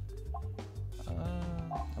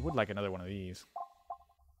 I would like another one of these.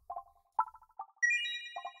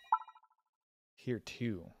 Here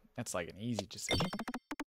too. That's like an easy decision.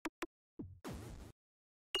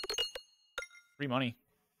 Free money.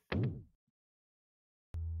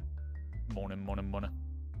 Money.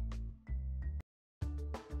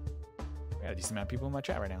 I got a decent amount of people in my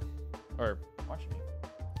chat right now. Or watching me.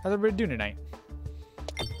 How's everybody doing tonight?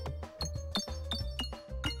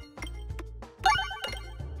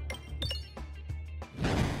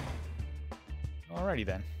 Alrighty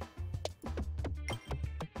then.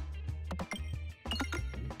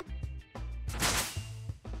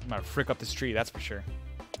 I'm gonna frick up this tree, that's for sure.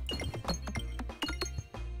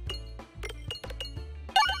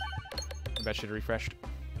 I bet should have refreshed.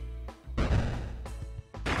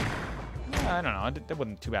 I don't know, that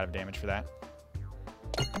wasn't too bad of damage for that.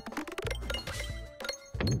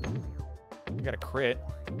 I got a crit.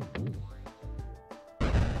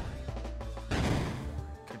 Could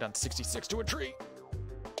have done 66 to a tree.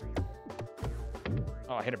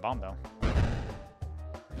 Oh, I hit a bomb though.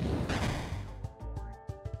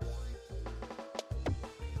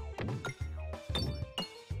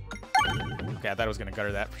 Okay, I thought I was gonna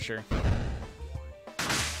gutter that for sure.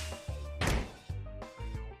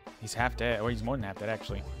 He's half dead. Oh, he's more than half dead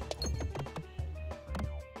actually.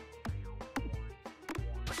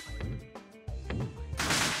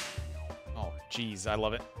 Oh, jeez, I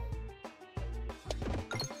love it.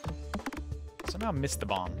 Somehow missed the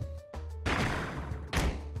bomb.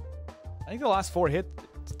 I think the last 4 hits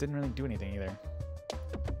didn't really do anything either.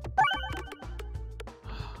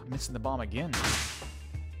 Missing the bomb again.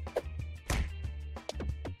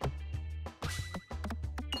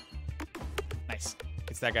 Nice.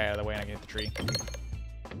 Gets that guy out of the way and I can hit the tree.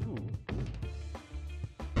 Ooh.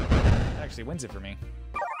 That actually wins it for me.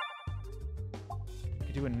 I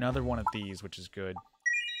could do another one of these, which is good.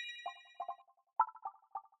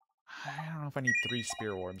 I don't know if I need 3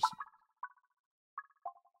 spear orbs.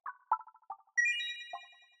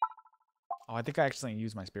 Oh, I think I accidentally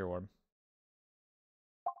used my spear orb.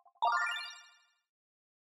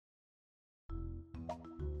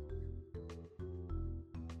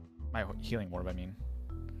 My healing orb, I mean.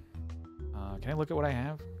 Can I look at what I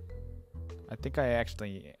have? I think I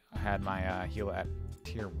actually had my heal at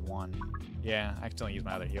tier 1. Yeah, I accidentally used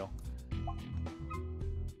my other heal.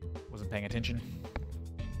 Wasn't paying attention.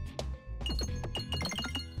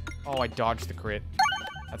 Oh, I dodged the crit.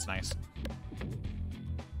 That's nice.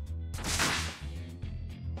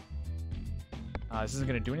 This isn't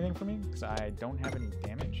going to do anything for me because I don't have any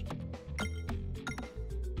damage.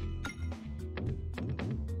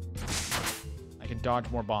 I can dodge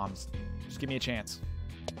more bombs. Just give me a chance.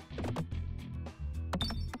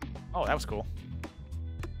 Oh, that was cool.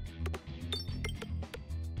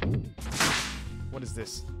 What is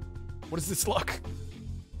this? What is this luck?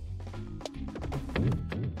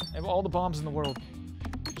 I have all the bombs in the world.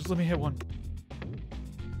 Just let me hit one.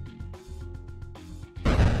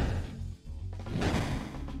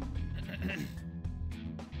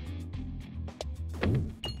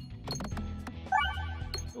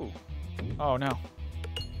 Oh, no.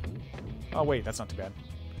 Oh, wait, that's not too bad.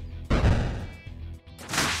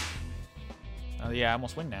 Yeah, I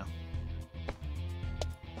almost win now.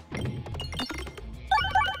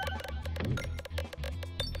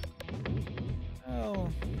 Oh,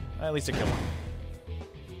 at least I killed one.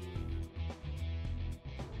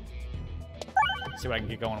 See what I can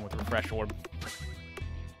get going with Refresh Orb.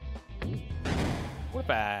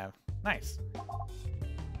 Whoop! Nice.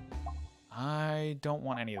 I don't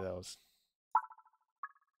want any of those.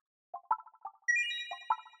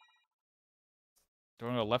 Do I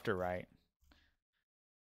want to go left or right?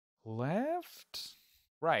 Left?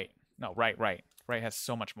 Right. No, right. Right has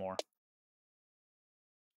so much more.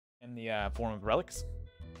 In the form of relics.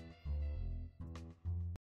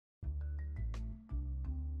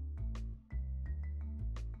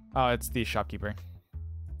 Oh, it's the shopkeeper.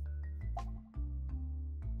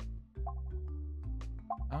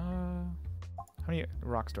 How many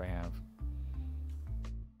rocks do I have?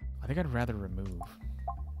 I think I'd rather remove.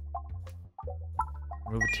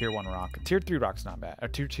 Remove a tier 1 rock. A tier 3 rock's not bad. A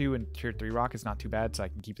tier 2 and tier 3 rock is not too bad, so I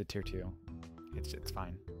can keep the tier 2. It's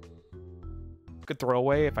fine. Good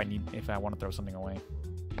throwaway if I want to throw something away.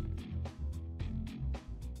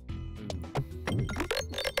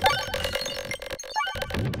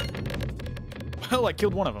 Well, I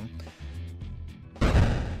killed one of them.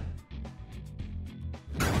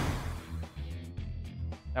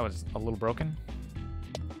 That was a little broken.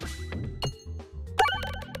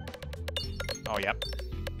 Oh, yep.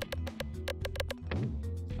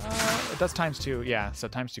 It does ×2. Yeah, so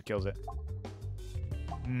 ×2 kills it.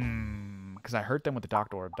 Because I hurt them with the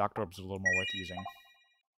Doctor Orb. Doctor Orb's a little more worth using.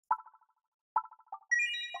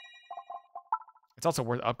 It's also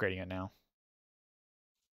worth upgrading it now.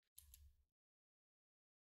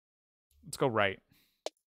 Let's go right.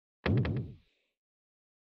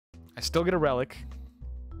 I still get a relic,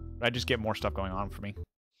 but I just get more stuff going on for me.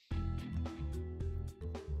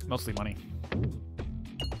 Mostly money.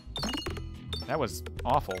 That was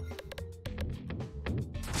awful.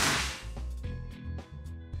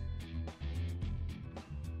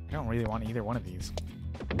 I don't really want either one of these.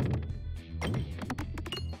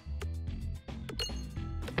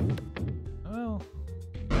 Well,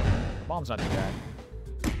 the bomb's not too bad.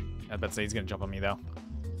 I bet say he's gonna jump on me though.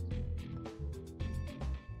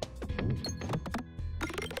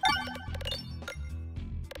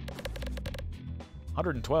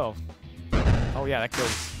 $112. Oh yeah, that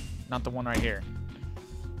kills. Not the one right here.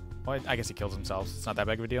 Well, I guess he kills himself. It's not that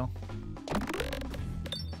big of a deal.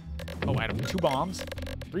 Oh, I have 2 bombs.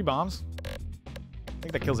 3 bombs. I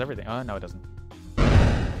think that kills everything. Oh, no, it doesn't.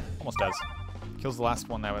 Almost does. Kills the last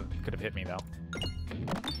one that could have hit me, though.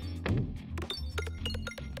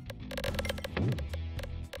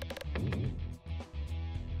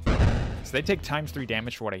 So they take ×3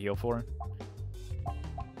 damage for what I heal for.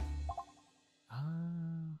 I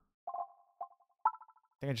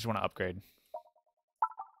think I just want to upgrade.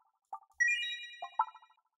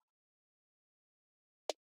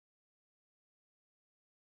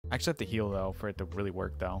 I actually have to heal, though, for it to really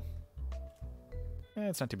work, though.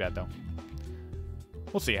 It's not too bad, though.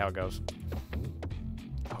 We'll see how it goes.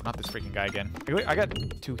 Oh, not this freaking guy again. I got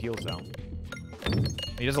 2 heals, though.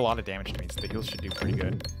 He does a lot of damage to me, so the heals should do pretty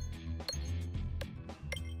good.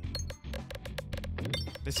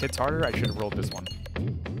 This hits harder. I should have rolled this one.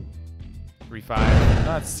 3-5. No,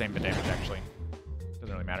 that's the same damage, actually.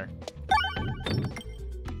 Doesn't really matter.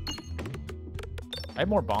 I have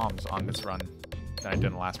more bombs on this run than I did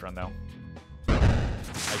in the last run, though.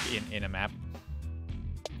 Like, in a map.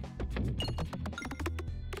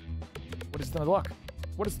 What is the luck?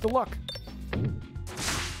 What is the luck? I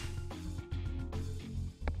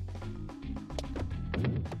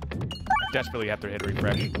desperately have to hit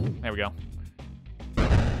refresh. There we go.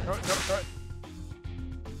 Throw it, throw it, throw it.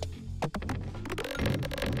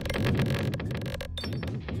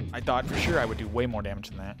 I thought for sure I would do way more damage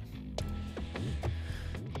than that.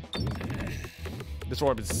 This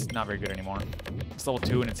orb is not very good anymore. It's level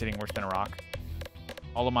 2 and it's hitting worse than a rock.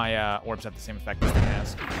 All of my orbs have the same effect this thing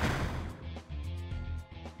has.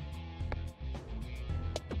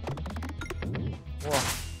 Whoa.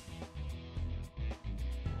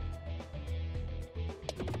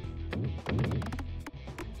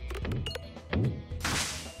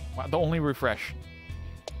 Wow, the only refresh.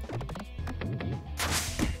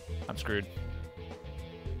 I'm screwed.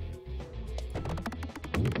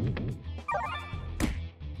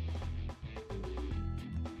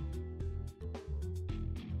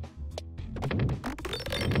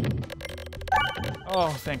 Oh,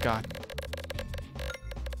 thank God.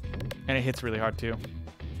 And it hits really hard, too.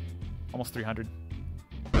 Almost 300.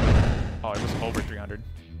 Oh, it was over 300.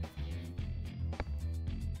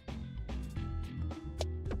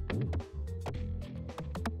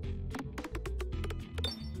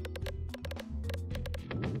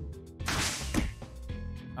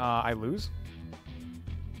 I lose.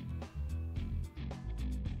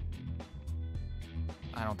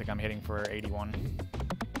 I don't think I'm hitting for 81.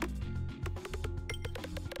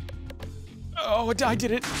 Oh, I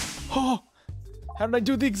did it! Oh! How did I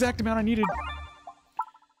do the exact amount I needed?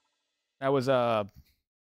 That was,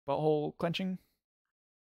 butthole clenching.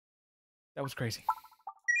 That was crazy.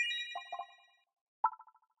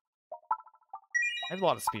 I have a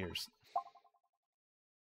lot of spears.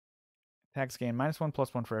 Attacks gain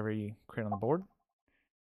 -1/+1 for every crit on the board.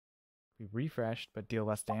 Be refreshed, but deal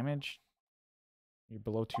less damage. You're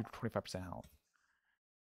below 25% health.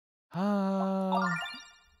 I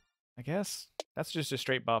guess. That's just a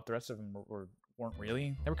straight buff. The rest of them weren't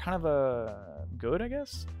really. They were kind of good, I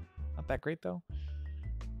guess. Not that great, though.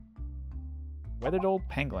 Weathered Old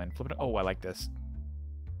Peglin. Flip it. Oh, I like this.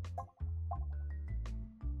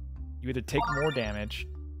 You either take more damage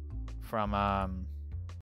from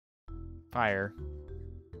fire.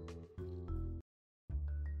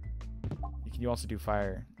 You also do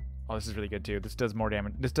fire. Oh, this is really good too. This does more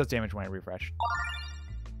damage. This does damage when I refresh.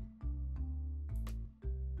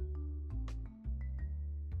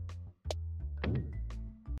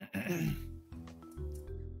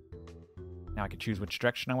 Now I can choose which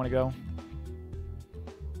direction I want to go.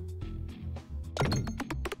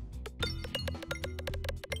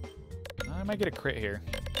 I might get a crit here.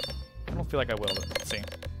 I don't feel like I will, but let's see.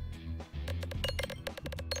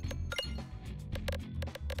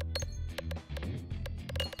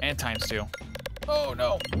 And ×2. Oh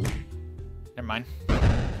no! Never mind.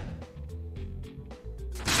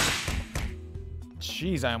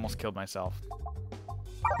 Jeez, I almost killed myself.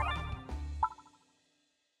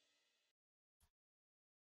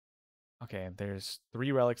 Okay, there's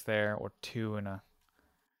 3 relics there, or 2 in a...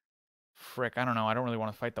 Frick, I don't know. I don't really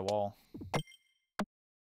want to fight the wall.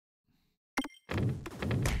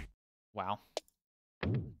 Wow.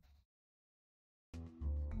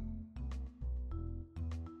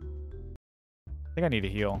 I think I need to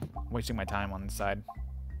heal. I'm wasting my time on this side.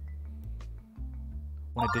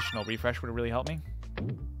 One additional refresh would really help me.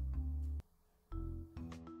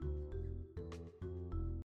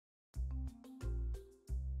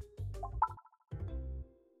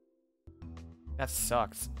 That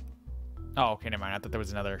sucks. Oh, okay, never mind. I thought there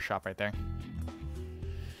was another shop right there.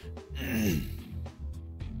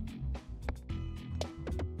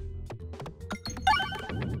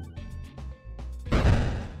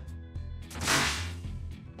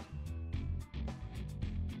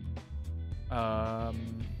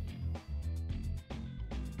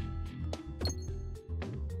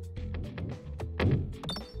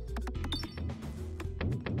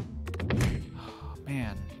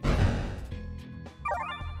 Man.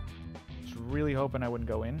 Just really hoping I wouldn't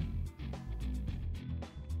go in.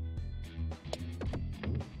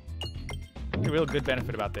 The real good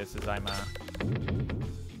benefit about this is I'm,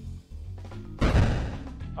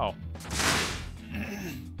 Oh.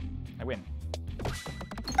 I win.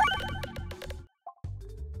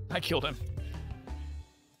 I killed him.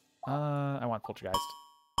 I want Poltergeist.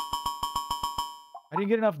 I didn't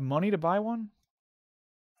get enough money to buy one?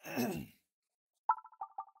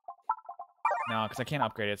 No, because I can't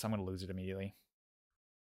upgrade it, so I'm going to lose it immediately.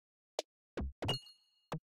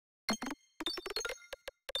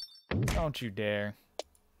 Don't you dare.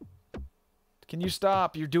 Can you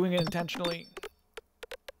stop? You're doing it intentionally.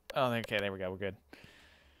 Oh, okay, there we go. We're good.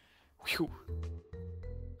 Whew.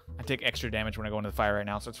 I take extra damage when I go into the fire right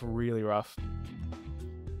now, so it's really rough.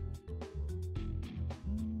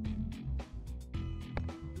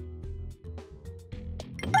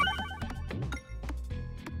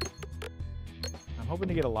 I'm hoping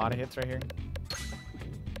to get a lot of hits right here.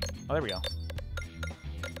 Oh, there we go.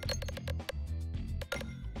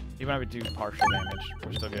 Even if we do partial damage,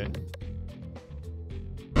 we're still good.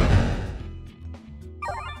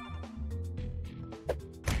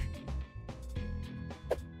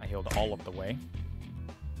 I healed all of the way.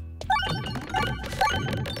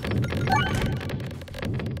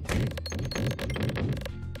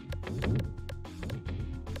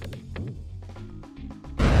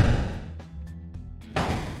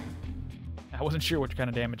 I wasn't sure what kind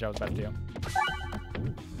of damage I was about to do.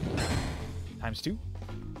 ×2.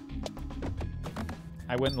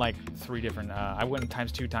 I went like 3 different, I went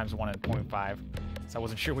 ×2, ×1, and 0.5. So I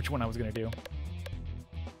wasn't sure which one I was going to do.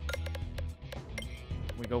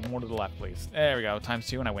 We go more to the left, please. There we go,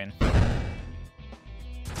 ×2, and I win.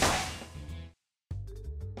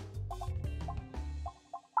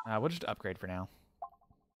 We'll just upgrade for now.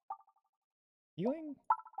 Healing?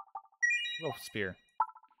 Oh, spear.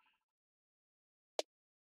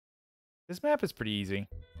 This map is pretty easy.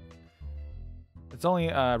 It's only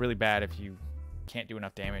really bad if you Can't do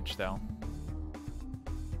enough damage, though.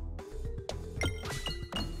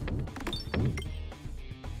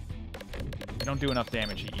 If you don't do enough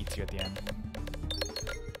damage, he eats you at the end.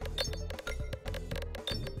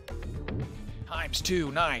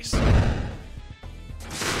 ×2, nice!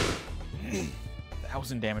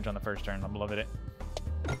 1,000 damage on the first turn, I'm loving it.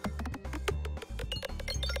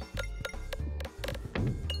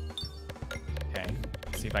 Okay,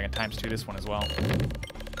 let's see if I can ×2 this one as well.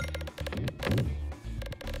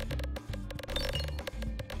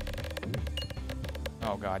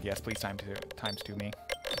 Oh god, yes, please ×2 me.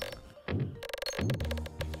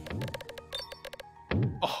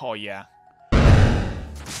 Oh yeah.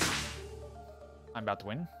 I'm about to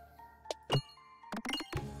win.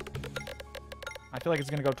 I feel like it's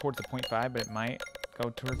gonna go towards the 0.5, but it might go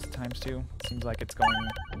towards the ×2. Seems like it's going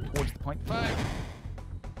towards the 0.5.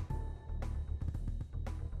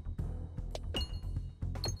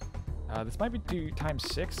 This might be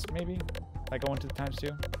 ×6, maybe? If I go into the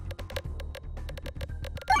 ×2.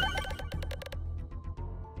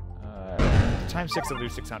 ×6 I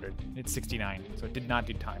lose 600. It's 69, so it did not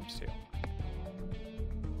do ×2.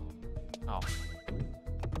 Oh.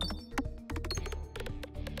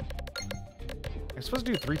 I'm supposed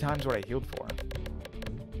to do 3 times what I healed for. I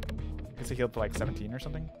guess I healed for like 17 or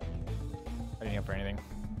something. I didn't heal for anything.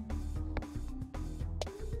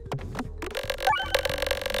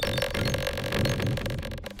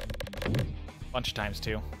 Bunch of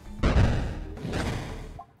 ×2.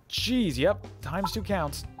 Jeez, yep. ×2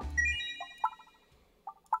 counts.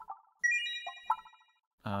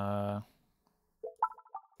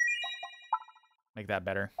 Make that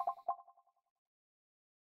better.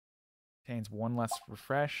 Contains 1 less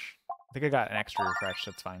refresh. I think I got an extra refresh,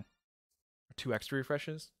 that's fine. Or 2 extra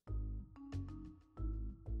refreshes.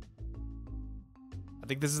 I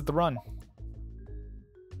think this is the run.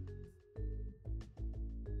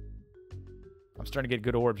 I'm starting to get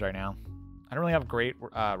good orbs right now. I don't really have great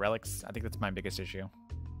relics. I think that's my biggest issue.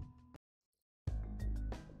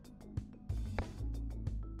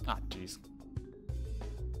 Ah, jeez.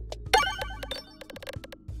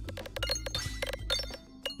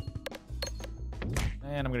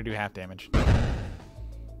 And I'm going to do half damage.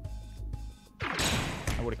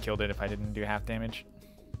 I would have killed it if I didn't do half damage.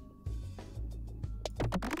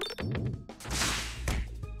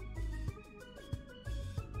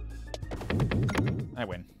 I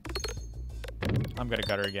win. I'm going to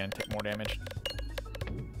gutter again, take more damage.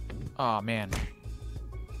 Oh man.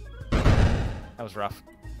 That was rough.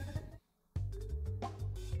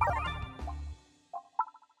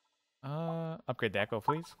 Upgrade the Echo,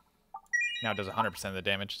 please. Now it does 100% of the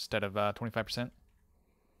damage instead of 25%.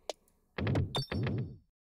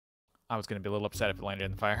 I was going to be a little upset if it landed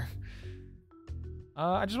in the fire.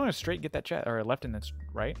 I just want to straight get that chat, or left in this,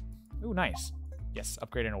 right? Ooh, nice. Yes,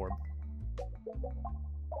 upgrade an orb.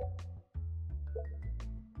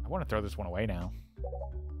 I want to throw this one away now.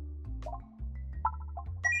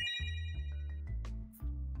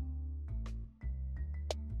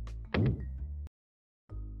 I'm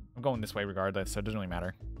going this way regardless, so it doesn't really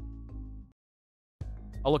matter.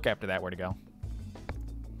 I'll look after that where to go.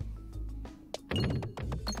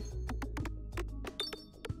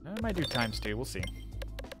 I might do ×2, we'll see.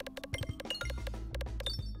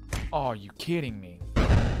 Oh, are you kidding me?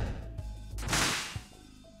 I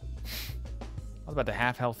was about to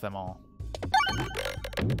half health them all.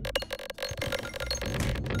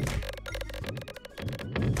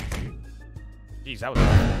 Jeez, that was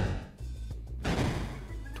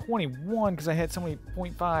 21 because I had so many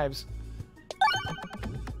 0.5s.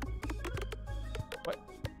 What?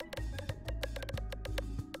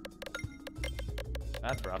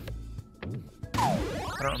 That's rough.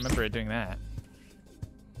 I don't remember it doing that.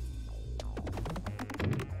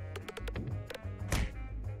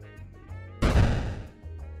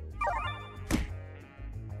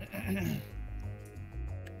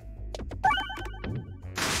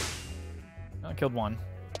 I killed one.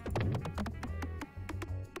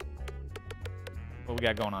 What we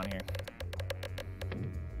got going on here?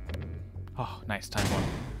 Oh, nice. ×1.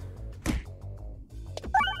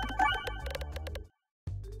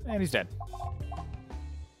 And he's dead.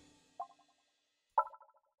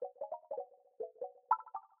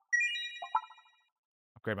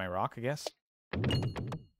 Upgrade my rock, I guess.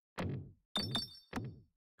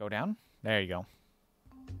 Go down. There you go.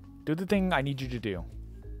 Do the thing I need you to do.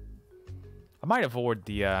 I might avoid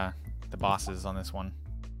the bosses on this one.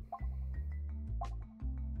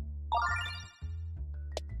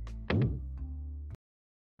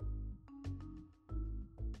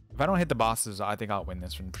 If I don't hit the bosses, I think I'll win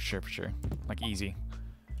this one for sure, Like, easy.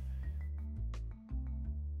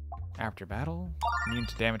 After battle. Immune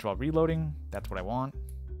to damage while reloading. That's what I want.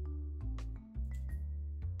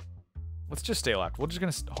 Let's just stay left. We're just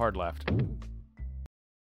gonna hard left.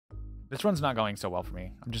 This run's not going so well for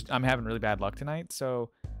me. I'm having really bad luck tonight, so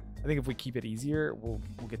I think if we keep it easier, we'll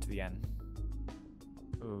get to the end.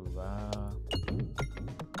 Ooh, I'll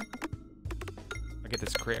get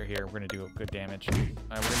this crit here. We're gonna do good damage. We're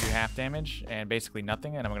gonna do half damage and basically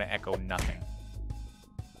nothing, and I'm gonna echo nothing.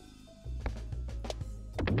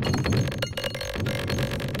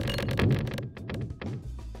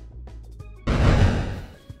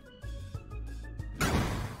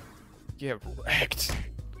 Get wrecked.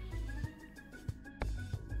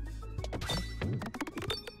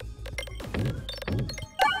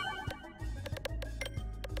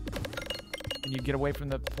 Can you get away from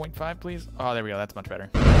the 0.5, please? Oh, there we go. That's much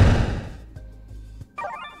better.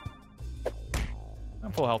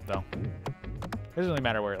 I'm full health, though. It doesn't really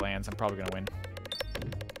matter where it lands. I'm probably going to win.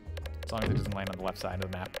 As long as it doesn't land on the left side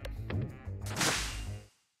of the map.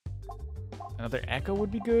 Another echo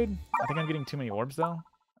would be good. I think I'm getting too many orbs, though.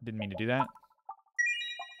 I didn't mean to do that.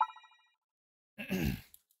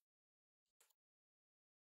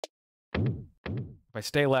 If I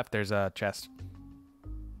stay left, there's a chest.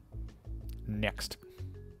 Next.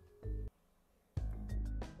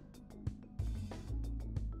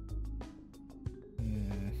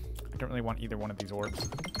 I don't really want either one of these orbs.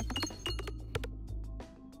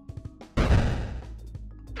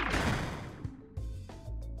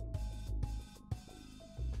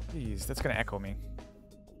 Jeez, that's gonna echo me.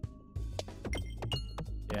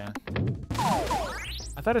 Yeah.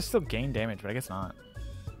 I thought it still gained damage, but I guess not.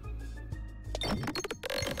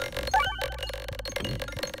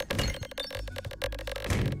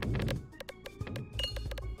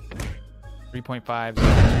 3.5 2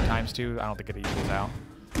 times 2. I don't think it equals out.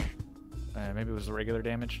 Maybe it was the regular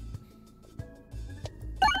damage.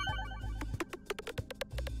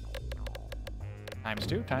 Times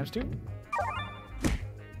 2, times 2.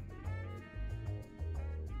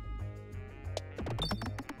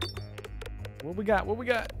 What we got? What we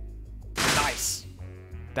got? Nice.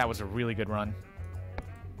 That was a really good run.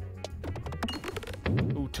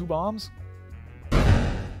 Ooh, 2 bombs.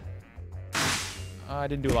 I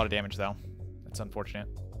didn't do a lot of damage though. That's unfortunate.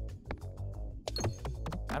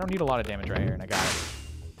 I don't need a lot of damage right here, and I got it.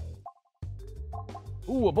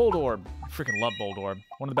 Ooh, a bold orb. I freaking love bold orb.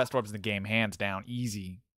 One of the best orbs in the game, hands down.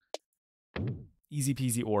 Easy. Easy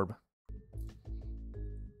peasy orb.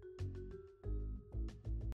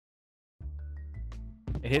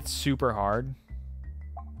 It hits super hard.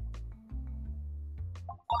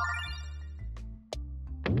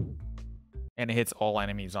 And it hits all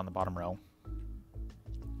enemies on the bottom row.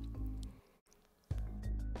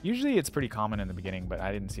 Usually it's pretty common in the beginning, but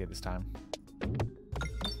I didn't see it this time. I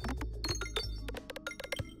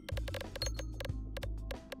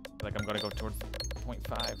feel like I'm gonna go towards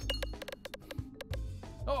 0.5.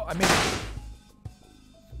 Oh, I made it.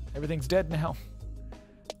 Everything's dead now.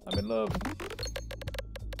 I'm in love.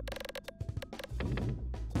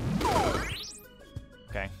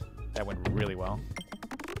 Okay, that went really well.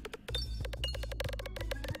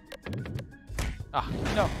 Ah,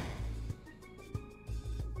 no.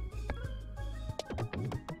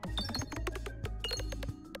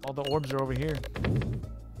 All the orbs are over here.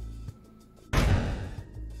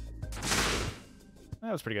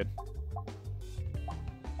 That was pretty good.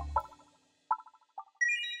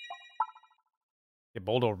 Get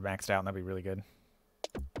bold orb maxed out, and that'd be really good.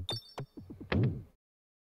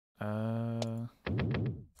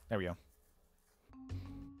 There we go.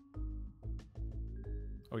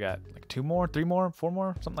 Oh, we got like 2 more, 3 more, 4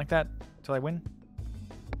 more, something like that, until I win.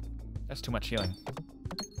 That's too much healing.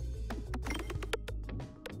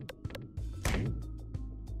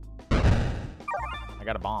 I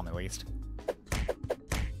got a bomb at least.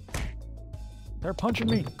 They're punching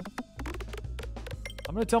me.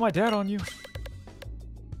 I'm gonna tell my dad on you.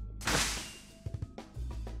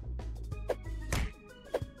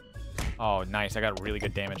 Oh, nice. I got really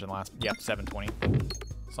good damage in the last... Yep, 720.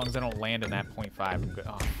 As long as I don't land in that 0.5, I'm good.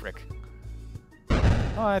 Oh, frick.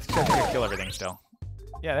 Oh, that's just gonna kill everything still.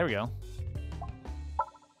 Yeah, there we go.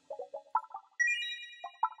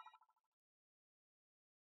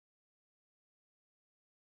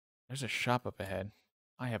 There's a shop up ahead.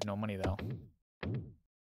 I have no money, though.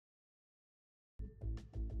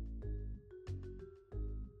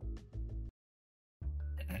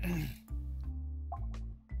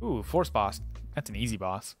 Ooh, force boss. That's an easy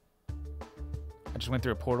boss. I just went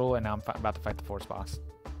through a portal and now I'm about to fight the force boss.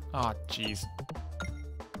 Oh, jeez.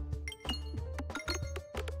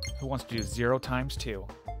 Who wants to do 0 times 2?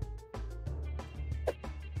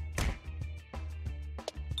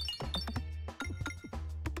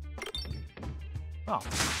 Oh,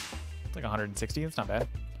 it's like 160. It's not bad.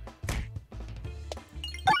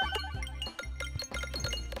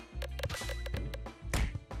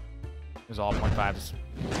 It was all 0.5s.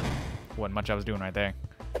 Wasn't much I was doing right there.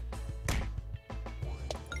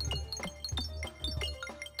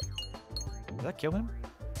 Does that kill him?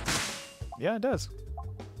 Yeah, it does.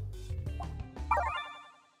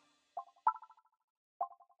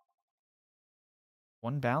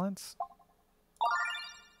 One balance?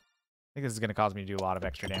 I think this is going to cause me to do a lot of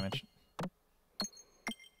extra damage.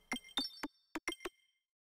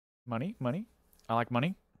 Money, money. I like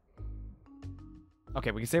money.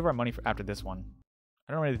 Okay, we can save our money for after this one.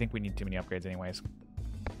 I don't really think we need too many upgrades anyways.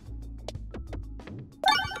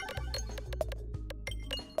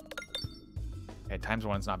 Okay,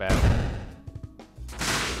 ×1's not bad.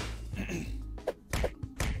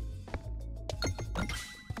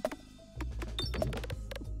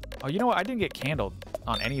 Oh, you know what? I didn't get candled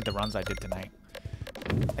on any of the runs I did tonight.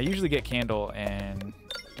 I usually get candle and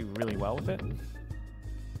do really well with it.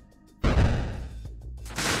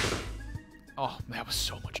 Oh, that was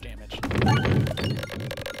so much damage.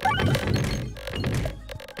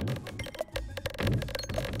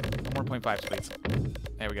 More 0.5s, please.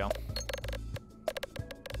 There we go.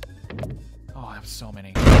 Oh, that was so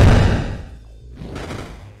many.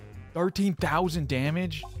 13,000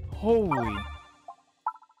 damage? Holy.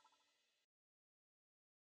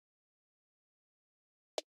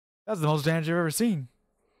 That's the most damage I've ever seen.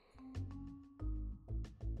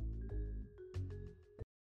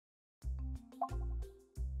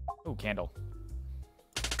 Oh, candle.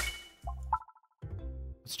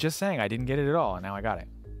 It's just saying I didn't get it at all, and now I got it.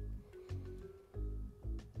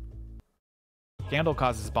 Candle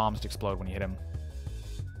causes bombs to explode when you hit him.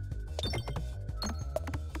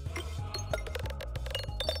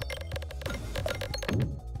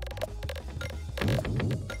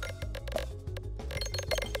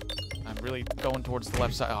 I'm really going towards the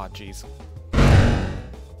left side. Oh, jeez. I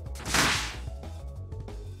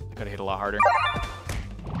could have hit a lot harder.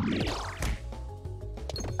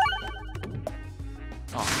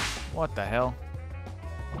 Oh, what the hell?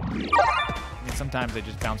 I mean, sometimes they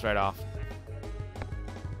just bounce right off.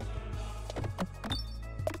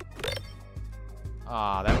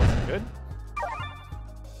 Ah, that wasn't good.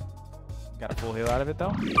 Got a full heal out of it,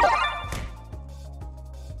 though.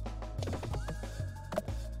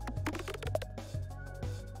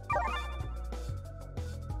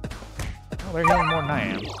 Oh, they're healing more than I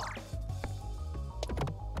am.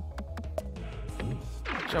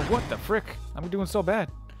 So what the frick? I'm doing so bad.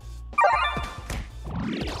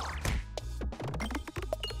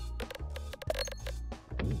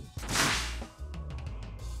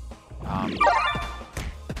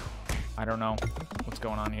 I don't know what's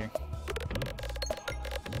going on here.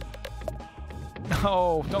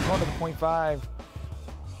 No, don't go into the 0.5.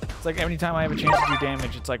 It's like every time I have a chance to do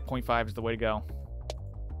damage, it's like 0.5 is the way to go.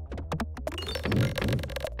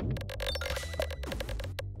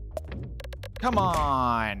 Come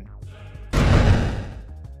on.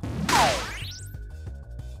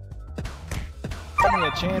 Give me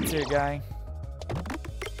a chance here, guy.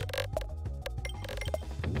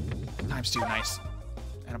 ×2, nice.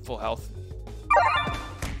 And I'm full health.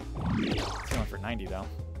 It's healing for 90, though.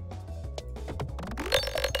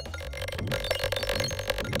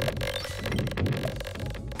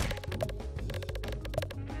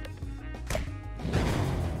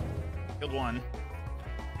 Killed one.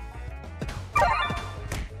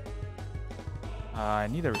 I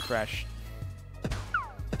need a refresh.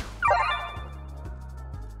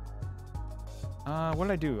 What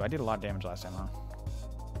did I do? I did a lot of damage last time, huh?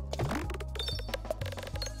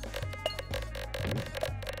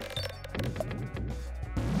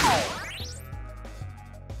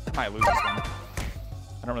 I might lose this one.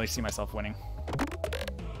 I don't really see myself winning.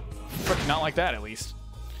 Frick, not like that, at least.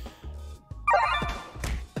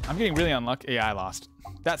 I'm getting really unlucky. Yeah, I lost.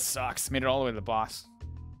 That sucks. Made it all the way to the boss.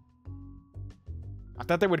 I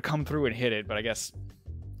thought they would come through and hit it, but I guess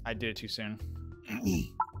I did it too soon.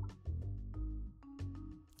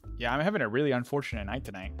 Yeah, I'm having a really unfortunate night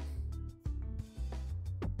tonight.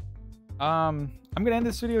 I'm going to end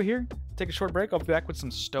this video here. Take a short break. I'll be back with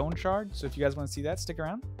some stone shard. So if you guys want to see that, stick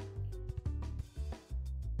around.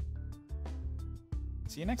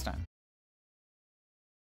 See you next time.